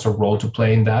still has a role to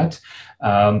play in that.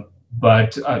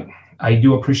 But I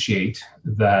do appreciate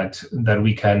that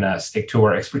we can stick to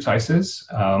our expertises.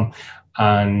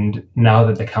 And now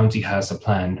that the county has a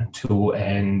plan to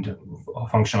end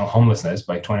functional homelessness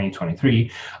by 2023,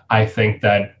 I think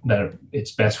that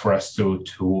it's best for us to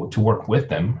work with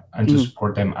them and to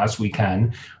support them as we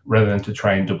can, rather than to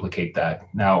try and duplicate that.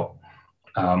 Now,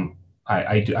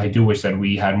 I do wish that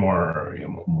we had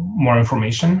more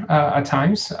information at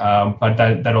times, but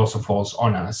that also falls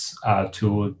on us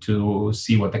to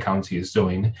see what the county is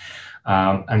doing.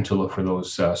 And to look for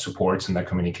those supports and that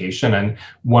communication. And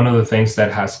one of the things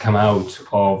that has come out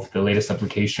of the latest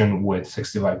application with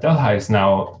 65 Delhi is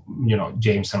now,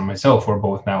 James and myself were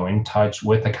both now in touch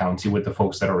with the county, with the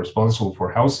folks that are responsible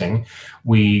for housing.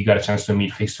 We got a chance to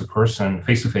meet face to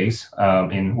face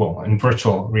in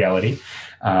virtual reality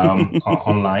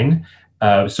online.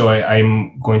 So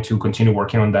I'm going to continue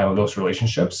working on those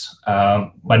relationships.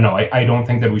 But no, I don't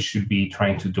think that we should be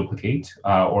trying to duplicate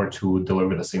or to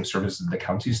deliver the same service that the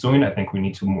county is doing. I think we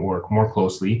need to work more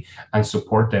closely and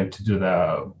support them to do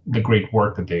the great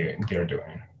work that they're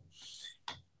doing.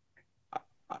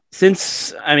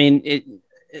 Since,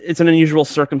 it's an unusual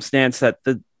circumstance that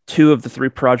the two of the three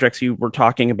projects you were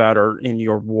talking about are in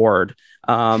your ward.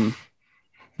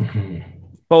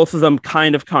 Both of them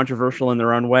kind of controversial in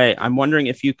their own way. I'm wondering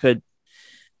if you could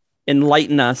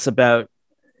enlighten us about,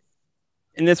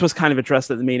 and this was kind of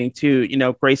addressed at the meeting too,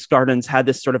 Grace Gardens had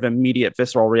this sort of immediate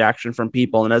visceral reaction from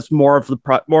people. And as more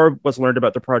was learned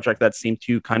about the project, that seemed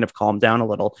to kind of calm down a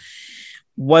little.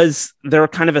 Was there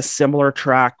kind of a similar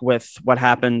track with what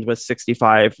happened with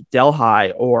 65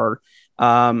 Delhi, or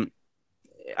I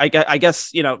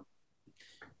guess,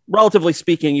 relatively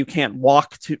speaking, you can't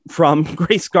walk from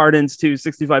Grace Gardens to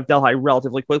 65 Delhi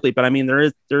relatively quickly, but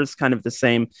there's kind of the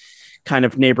same kind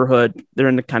of neighborhood. They're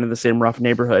in kind of the same rough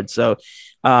neighborhood. So,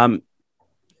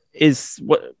 what's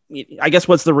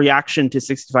the reaction to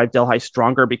 65 Delhi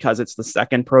stronger because it's the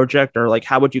second project, or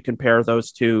how would you compare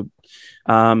those two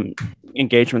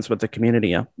engagements with the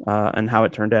community and how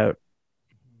it turned out?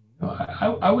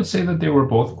 I would say that they were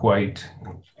both quite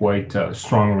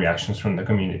strong reactions from the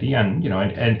community, and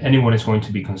and anyone is going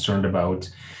to be concerned about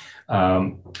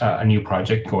a new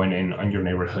project going in on your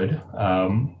neighborhood,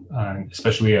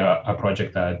 especially a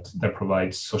project that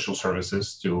provides social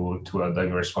services to a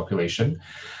diverse population.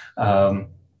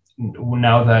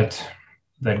 Now that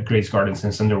Grace Gardens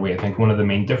is underway, I think one of the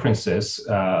main differences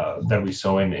that we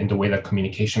saw in the way that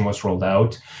communication was rolled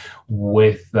out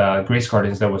with Grace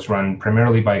Gardens, that was run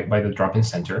primarily by the Drop-In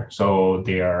Center. So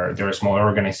they're a smaller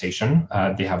organization.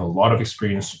 They have a lot of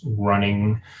experience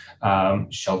running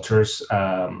shelters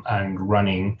and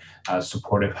running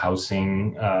supportive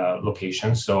housing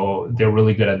locations. So they're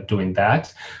really good at doing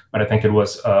that. But I think it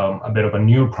was a bit of a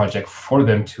new project for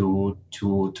them to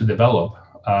develop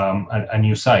a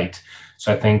new site.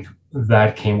 So I think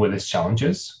that came with its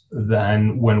challenges.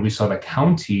 Then when we saw the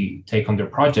county take on their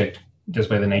project, just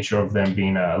by the nature of them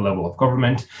being a level of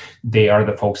government, they are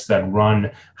the folks that run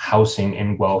housing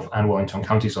in Guelph and Wellington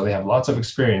County. So they have lots of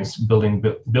experience building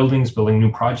buildings, building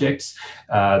new projects.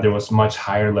 There was much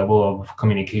higher level of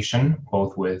communication,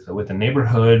 both with the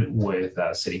neighborhood, with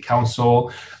city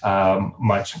council,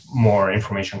 much more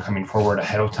information coming forward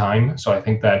ahead of time. So I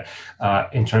think that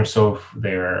in terms of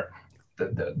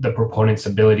the proponents'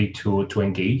 ability to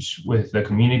engage with the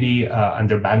community and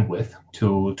their bandwidth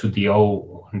to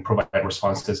deal and provide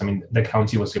responses. The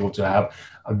county was able to have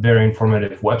a very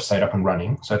informative website up and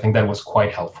running. So I think that was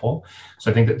quite helpful.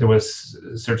 So I think that there was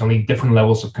certainly different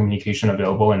levels of communication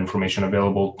available and information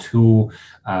available to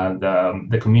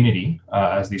the community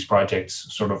as these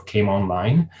projects sort of came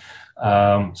online.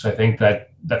 So I think that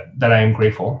I am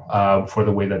grateful for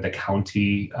the way that the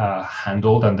county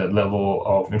handled and the level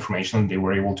of information they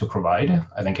were able to provide.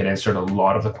 I think it answered a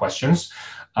lot of the questions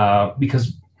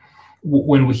because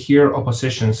when we hear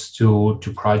oppositions to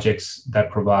projects that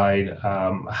provide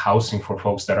housing for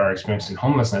folks that are experiencing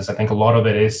homelessness, I think a lot of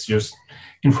it is just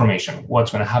information. What's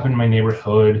going to happen in my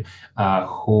neighborhood?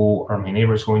 Who are my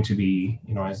neighbors going to be?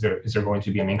 Is there going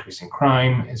to be an increase in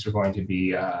crime? Is there going to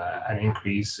be an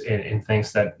increase in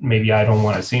things that maybe I don't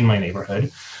want to see in my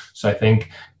neighborhood? So I think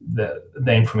the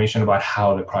information about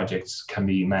how the projects can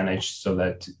be managed so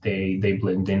that they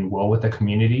blend in well with the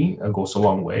community goes a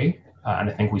long way. And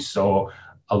I think we saw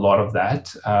a lot of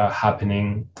that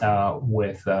happening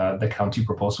with the county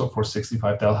proposal for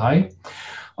 65 Delhi.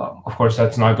 Of course,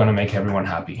 that's not going to make everyone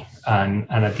happy, and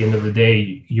at the end of the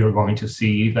day, you're going to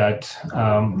see that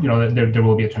there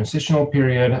will be a transitional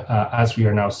period, as we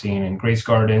are now seeing in Grace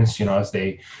Gardens. As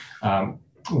they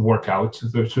work out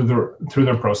through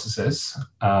their processes,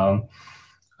 and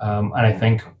I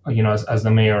think as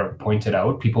the mayor pointed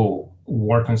out, people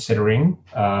were considering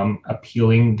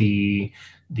appealing the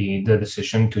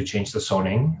decision to change the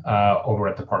zoning over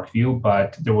at the Parkview,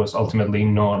 but there was ultimately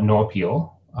no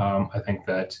appeal. I think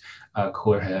that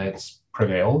cooler heads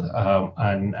prevailed,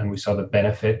 and we saw the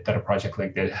benefit that a project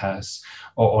like that has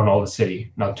on all the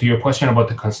city. Now, to your question about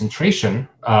the concentration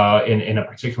in a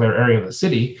particular area of the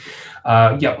city,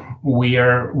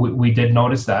 we did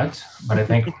notice that, but I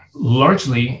think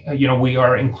largely, we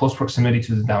are in close proximity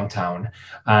to the downtown,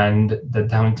 and the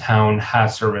downtown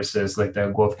has services like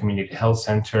the Guelph Community Health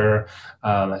Center,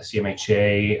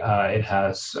 CMHA. It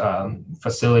has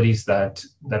facilities that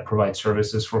provide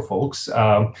services for folks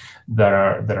that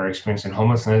are experiencing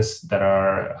homelessness, that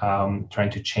are trying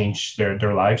to change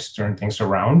their lives, turn things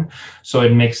around. So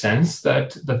it makes sense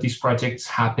that these projects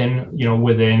happen,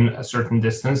 within a certain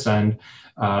distance. And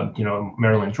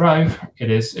Maryland Drive, it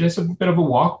is a bit of a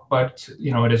walk, but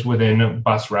it is within a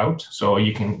bus route, so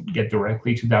you can get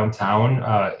directly to downtown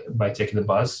by taking the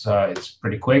bus. It's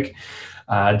pretty quick.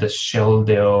 The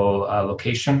Shelldale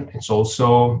location, it's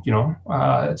also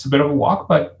it's a bit of a walk,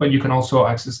 but you can also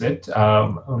access it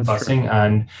busing. True.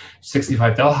 And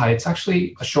 65 Delhi, it's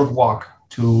actually a short walk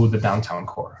to the downtown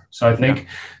core. So I think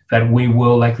that we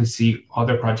will likely see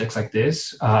other projects like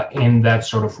this in that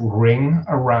sort of ring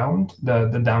around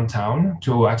the downtown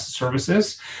to access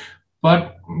services.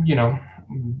 But,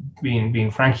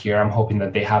 being frank here, I'm hoping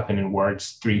that they happen in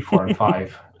wards 3, 4, and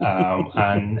 5.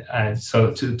 And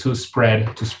so to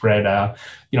spread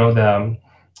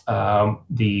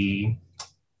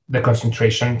the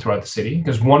concentration throughout the city,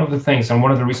 because one of the things and one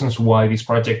of the reasons why these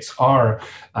projects are,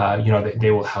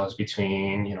 they will house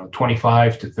between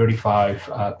 25 to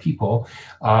 35 people.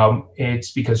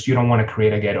 It's because you don't want to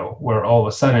create a ghetto where all of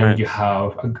a sudden you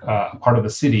have a part of the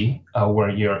city where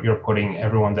you're putting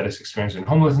everyone that is experiencing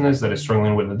homelessness, that is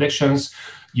struggling with addictions.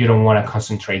 You don't want to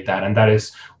concentrate that, and that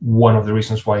is one of the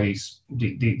reasons why these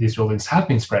buildings have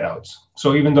been spread out.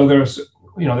 So even though they're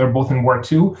both in Ward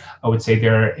 2. I would say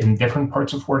they're in different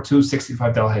parts of Ward 2.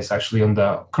 65 Delhi is actually on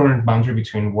the current boundary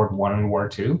between Ward 1 and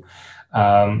Ward 2,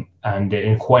 and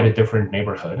in quite a different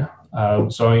neighborhood.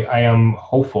 So I am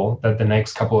hopeful that the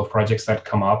next couple of projects that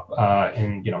come up,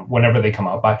 whenever they come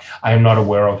up, I am not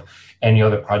aware of any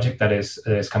other project that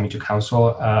is coming to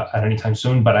council at any time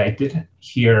soon. But I did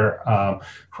hear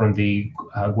from the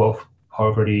Guelph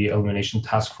Poverty Elimination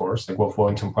Task Force, the Guelph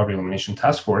Wellington Poverty Elimination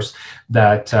Task Force,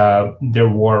 that there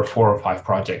were 4 or 5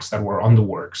 projects that were on the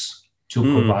works to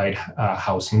provide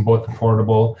housing, both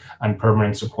affordable and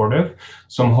permanent supportive.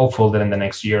 So I'm hopeful that in the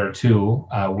next year or two,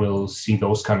 we'll see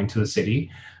those coming to the city.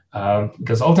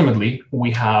 Because ultimately,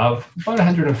 we have about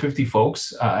 150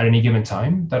 folks at any given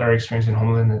time that are experiencing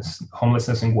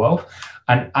homelessness in Guelph.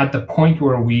 And at the point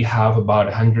where we have about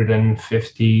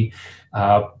 150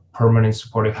 permanent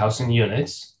supportive housing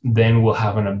units, then we'll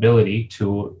have an ability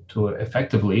to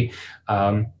effectively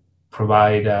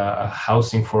provide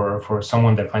housing for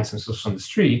someone that finds themselves on the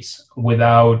streets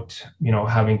without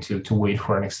having to wait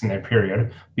for an extended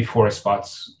period before a spot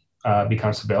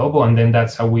becomes available. And then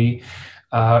that's how we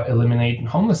eliminate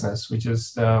homelessness, which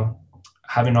is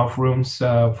have enough rooms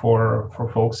for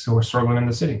folks who are struggling in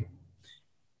the city.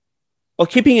 Well,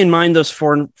 keeping in mind those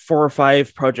four or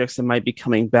five projects that might be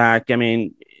coming back, I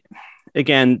mean,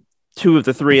 again, 2 of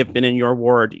the 3 have been in your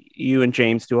ward. You and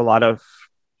James do a lot of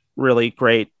really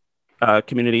great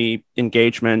community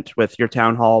engagement with your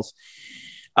town halls.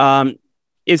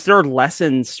 Is there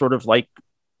lessons sort of like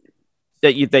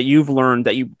that you've learned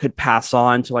that you could pass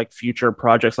on to like future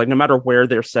projects, like no matter where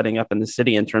they're setting up in the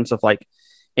city, in terms of like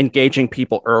engaging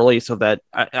people early, so that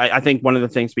I think one of the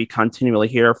things we continually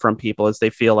hear from people is they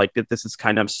feel like that this is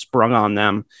kind of sprung on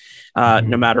them,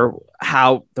 no matter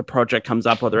how the project comes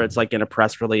up, whether it's like in a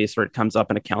press release or it comes up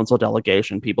in a council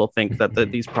delegation. People think that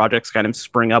these projects kind of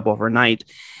spring up overnight,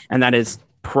 and that is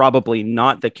probably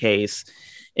not the case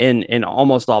in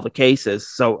almost all the cases.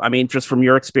 So, I mean, just from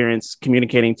your experience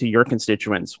communicating to your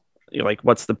constituents, like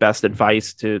what's the best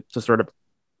advice to sort of,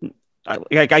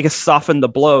 I guess, soften the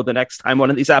blow the next time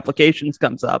one of these applications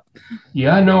comes up?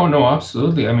 Yeah, no,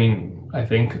 absolutely. I mean, I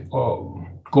think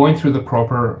going through the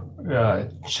proper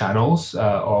channels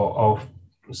of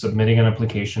submitting an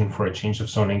application for a change of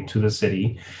zoning to the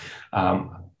city,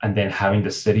 and then having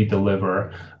the city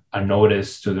deliver a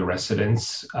notice to the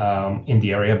residents in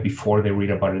the area before they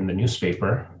read about it in the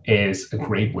newspaper is a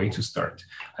great way to start.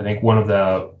 I think one of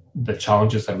the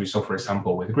challenges that we saw, for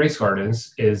example, with Grace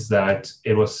Gardens is that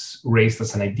it was raised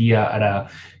as an idea at a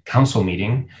council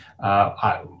meeting.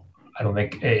 I don't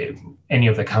think any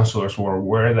of the councilors were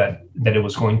aware that it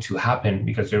was going to happen,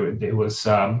 because it was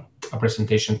a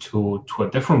presentation to a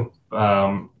different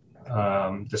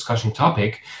discussion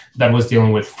topic that was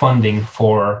dealing with funding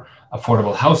for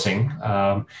affordable housing.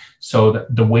 So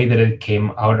the way that it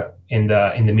came out in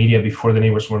the media before the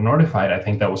neighbors were notified, I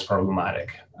think that was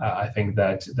problematic. I think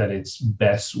that it's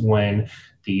best when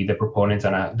the proponents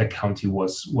and the county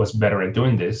was better at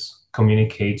doing this,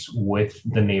 communicates with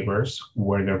the neighbors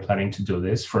where they're planning to do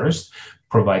this first,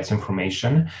 provides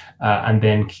information, and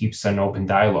then keeps an open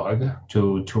dialogue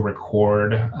to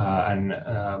record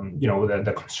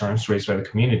the concerns raised by the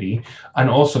community, and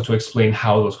also to explain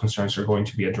how those concerns are going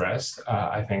to be addressed.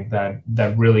 I think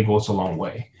that really goes a long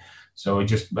way. So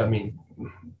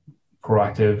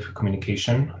proactive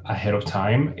communication ahead of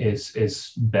time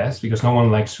is best, because no one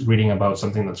likes reading about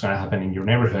something that's going to happen in your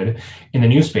neighborhood in the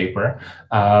newspaper,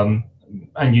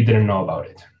 and you didn't know about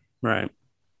it. Right.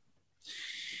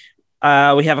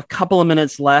 We have a couple of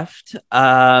minutes left,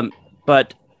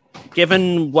 but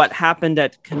given what happened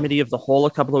at Committee of the Whole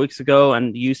a couple of weeks ago,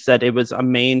 and you said it was a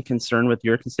main concern with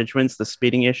your constituents, the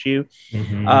speeding issue,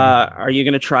 are you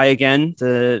going to try again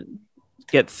to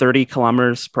get 30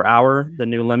 kilometers per hour, the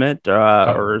new limit,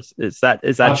 or is that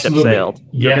ship sailed?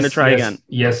 You're going to try again?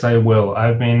 Yes, I will.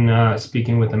 I've been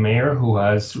speaking with the mayor, who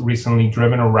has recently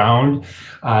driven around,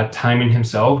 timing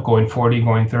himself, going 40,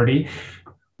 going 30.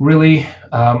 Really,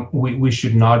 we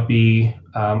should not be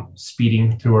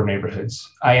speeding through our neighborhoods.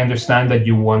 I understand that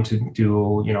you want to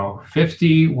do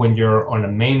 50 when you're on a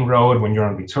main road, when you're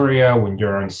on Victoria, when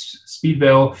you're on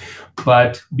Speedville,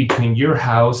 but between your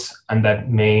house and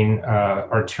that main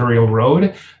arterial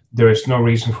road, there is no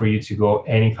reason for you to go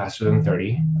any faster than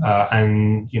 30.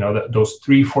 And those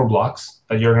 3-4 blocks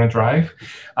that you're going to drive,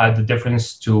 the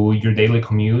difference to your daily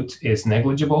commute is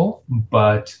negligible,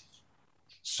 but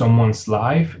someone's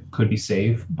life could be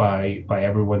saved by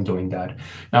everyone doing that.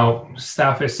 Now,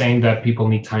 staff is saying that people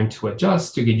need time to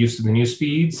adjust, to get used to the new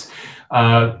speeds.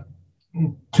 To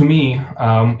me,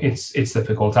 it's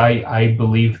difficult. I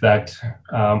believe that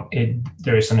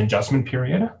there is an adjustment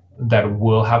period that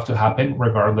will have to happen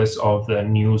regardless of the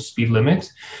new speed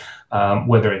limit.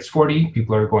 Whether it's 40,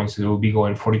 people are going to be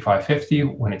going 45, 50.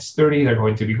 When it's 30, they're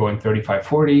going to be going 35,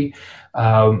 40.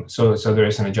 So there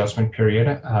is an adjustment period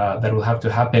that will have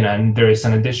to happen. And there is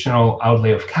an additional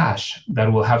outlay of cash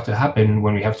that will have to happen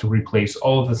when we have to replace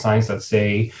all of the signs that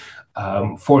say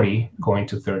 40 going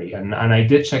to 30. And I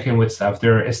did check in with staff.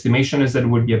 Their estimation is that it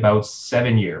would be about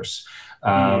 7 years.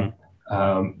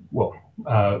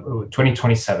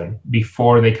 2027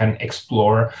 before they can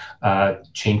explore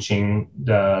changing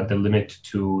the limit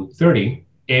to 30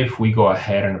 if we go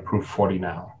ahead and approve 40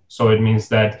 now. So it means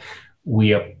that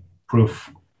we approve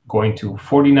going to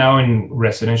 40 now in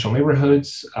residential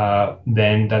neighborhoods,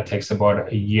 then that takes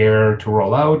about a year to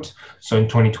roll out. So in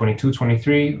 2022,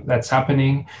 23, that's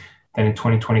happening. Then in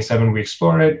 2027, we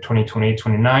explore it. 2028,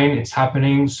 29, it's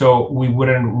happening. So we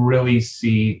wouldn't really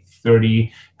see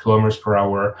 30 kilometers per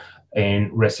hour in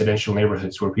residential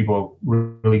neighborhoods where people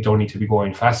really don't need to be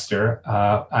going faster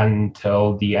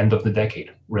until the end of the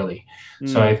decade, really.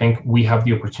 So I think we have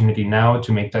the opportunity now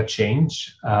to make that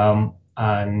change.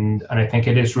 And I think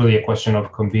it is really a question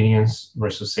of convenience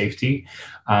versus safety.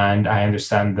 And I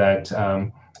understand that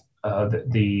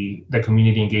the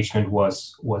community engagement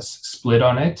was split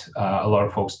on it. A lot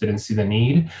of folks didn't see the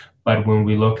need. But when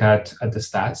we look at the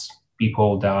stats,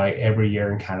 people die every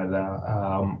year in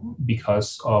Canada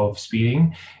because of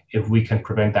speeding. If we can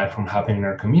prevent that from happening in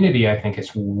our community, I think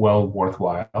it's well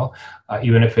worthwhile,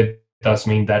 even if it does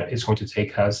mean that it's going to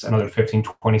take us another 15,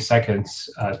 20 seconds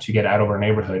to get out of our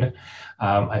neighborhood.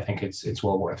 I think it's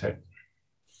well worth it.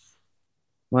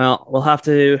 Well, we'll have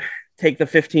to take the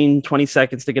 15, 20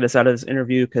 seconds to get us out of this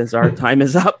interview because our time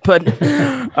is up. But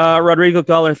Rodrigo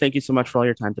Galler, thank you so much for all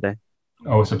your time today.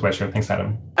 Oh, it's a pleasure. Thanks,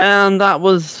 Adam. And that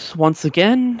was, once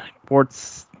again, Ward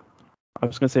 6,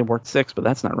 but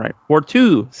that's not right. Ward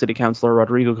 2 City Councilor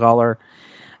Rodrigo Galler.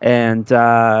 And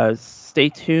stay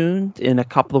tuned. In a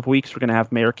couple of weeks, we're going to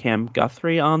have Mayor Cam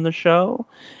Guthrie on the show.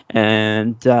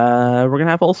 And we're going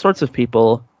to have all sorts of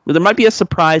people. There might be a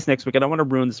surprise next week. I don't want to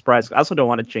ruin the surprise. I also don't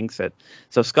want to jinx it.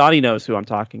 So Scotty knows who I'm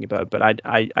talking about, but I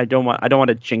don't want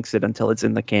to jinx it until it's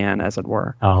in the can, as it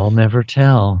were. I'll never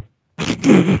tell.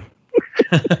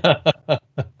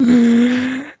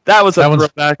 That was a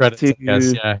throwback to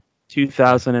yes, yeah.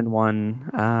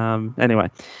 2001. Anyway,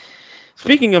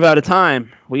 speaking of out of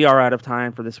time, we are out of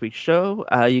time for this week's show.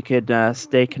 You could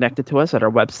stay connected to us at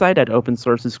our website at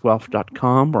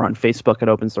opensourcesguelph.com. We're on Facebook at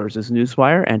Open Sources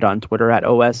Newswire and on Twitter at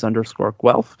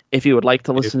OS_Guelph. If you would like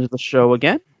to listen to the show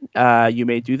again, you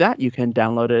may do that. You can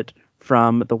download it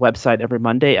from the website every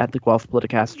Monday at the Guelph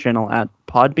Politicast channel at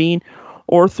Podbean,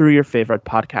 or through your favorite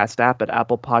podcast app at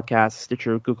Apple Podcasts,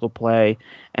 Stitcher, Google Play,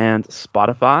 and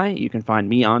Spotify. You can find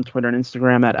me on Twitter and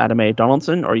Instagram at Adam A.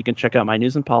 Donaldson, or you can check out my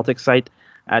news and politics site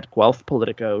at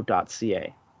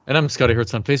guelphpolitico.ca. And I'm Scotty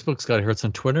Hertz on Facebook, Scotty Hertz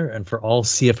on Twitter, and for all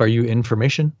CFRU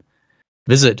information,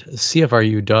 visit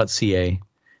cfru.ca.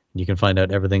 You can find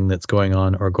out everything that's going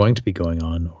on or going to be going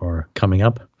on or coming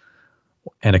up,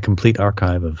 and a complete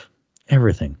archive of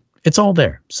everything. It's all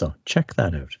there, so check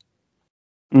that out.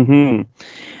 Mm-hmm.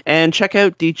 And check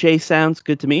out DJ Sounds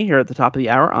Good to Me here at the top of the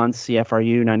hour on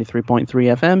CFRU 93.3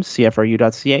 FM,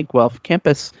 CFRU.ca, Guelph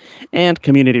Campus, and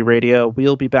Community Radio.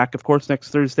 We'll be back, of course,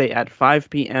 next Thursday at 5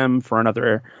 p.m. for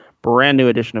another brand new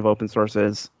edition of Open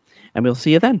Sources, and we'll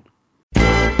see you then.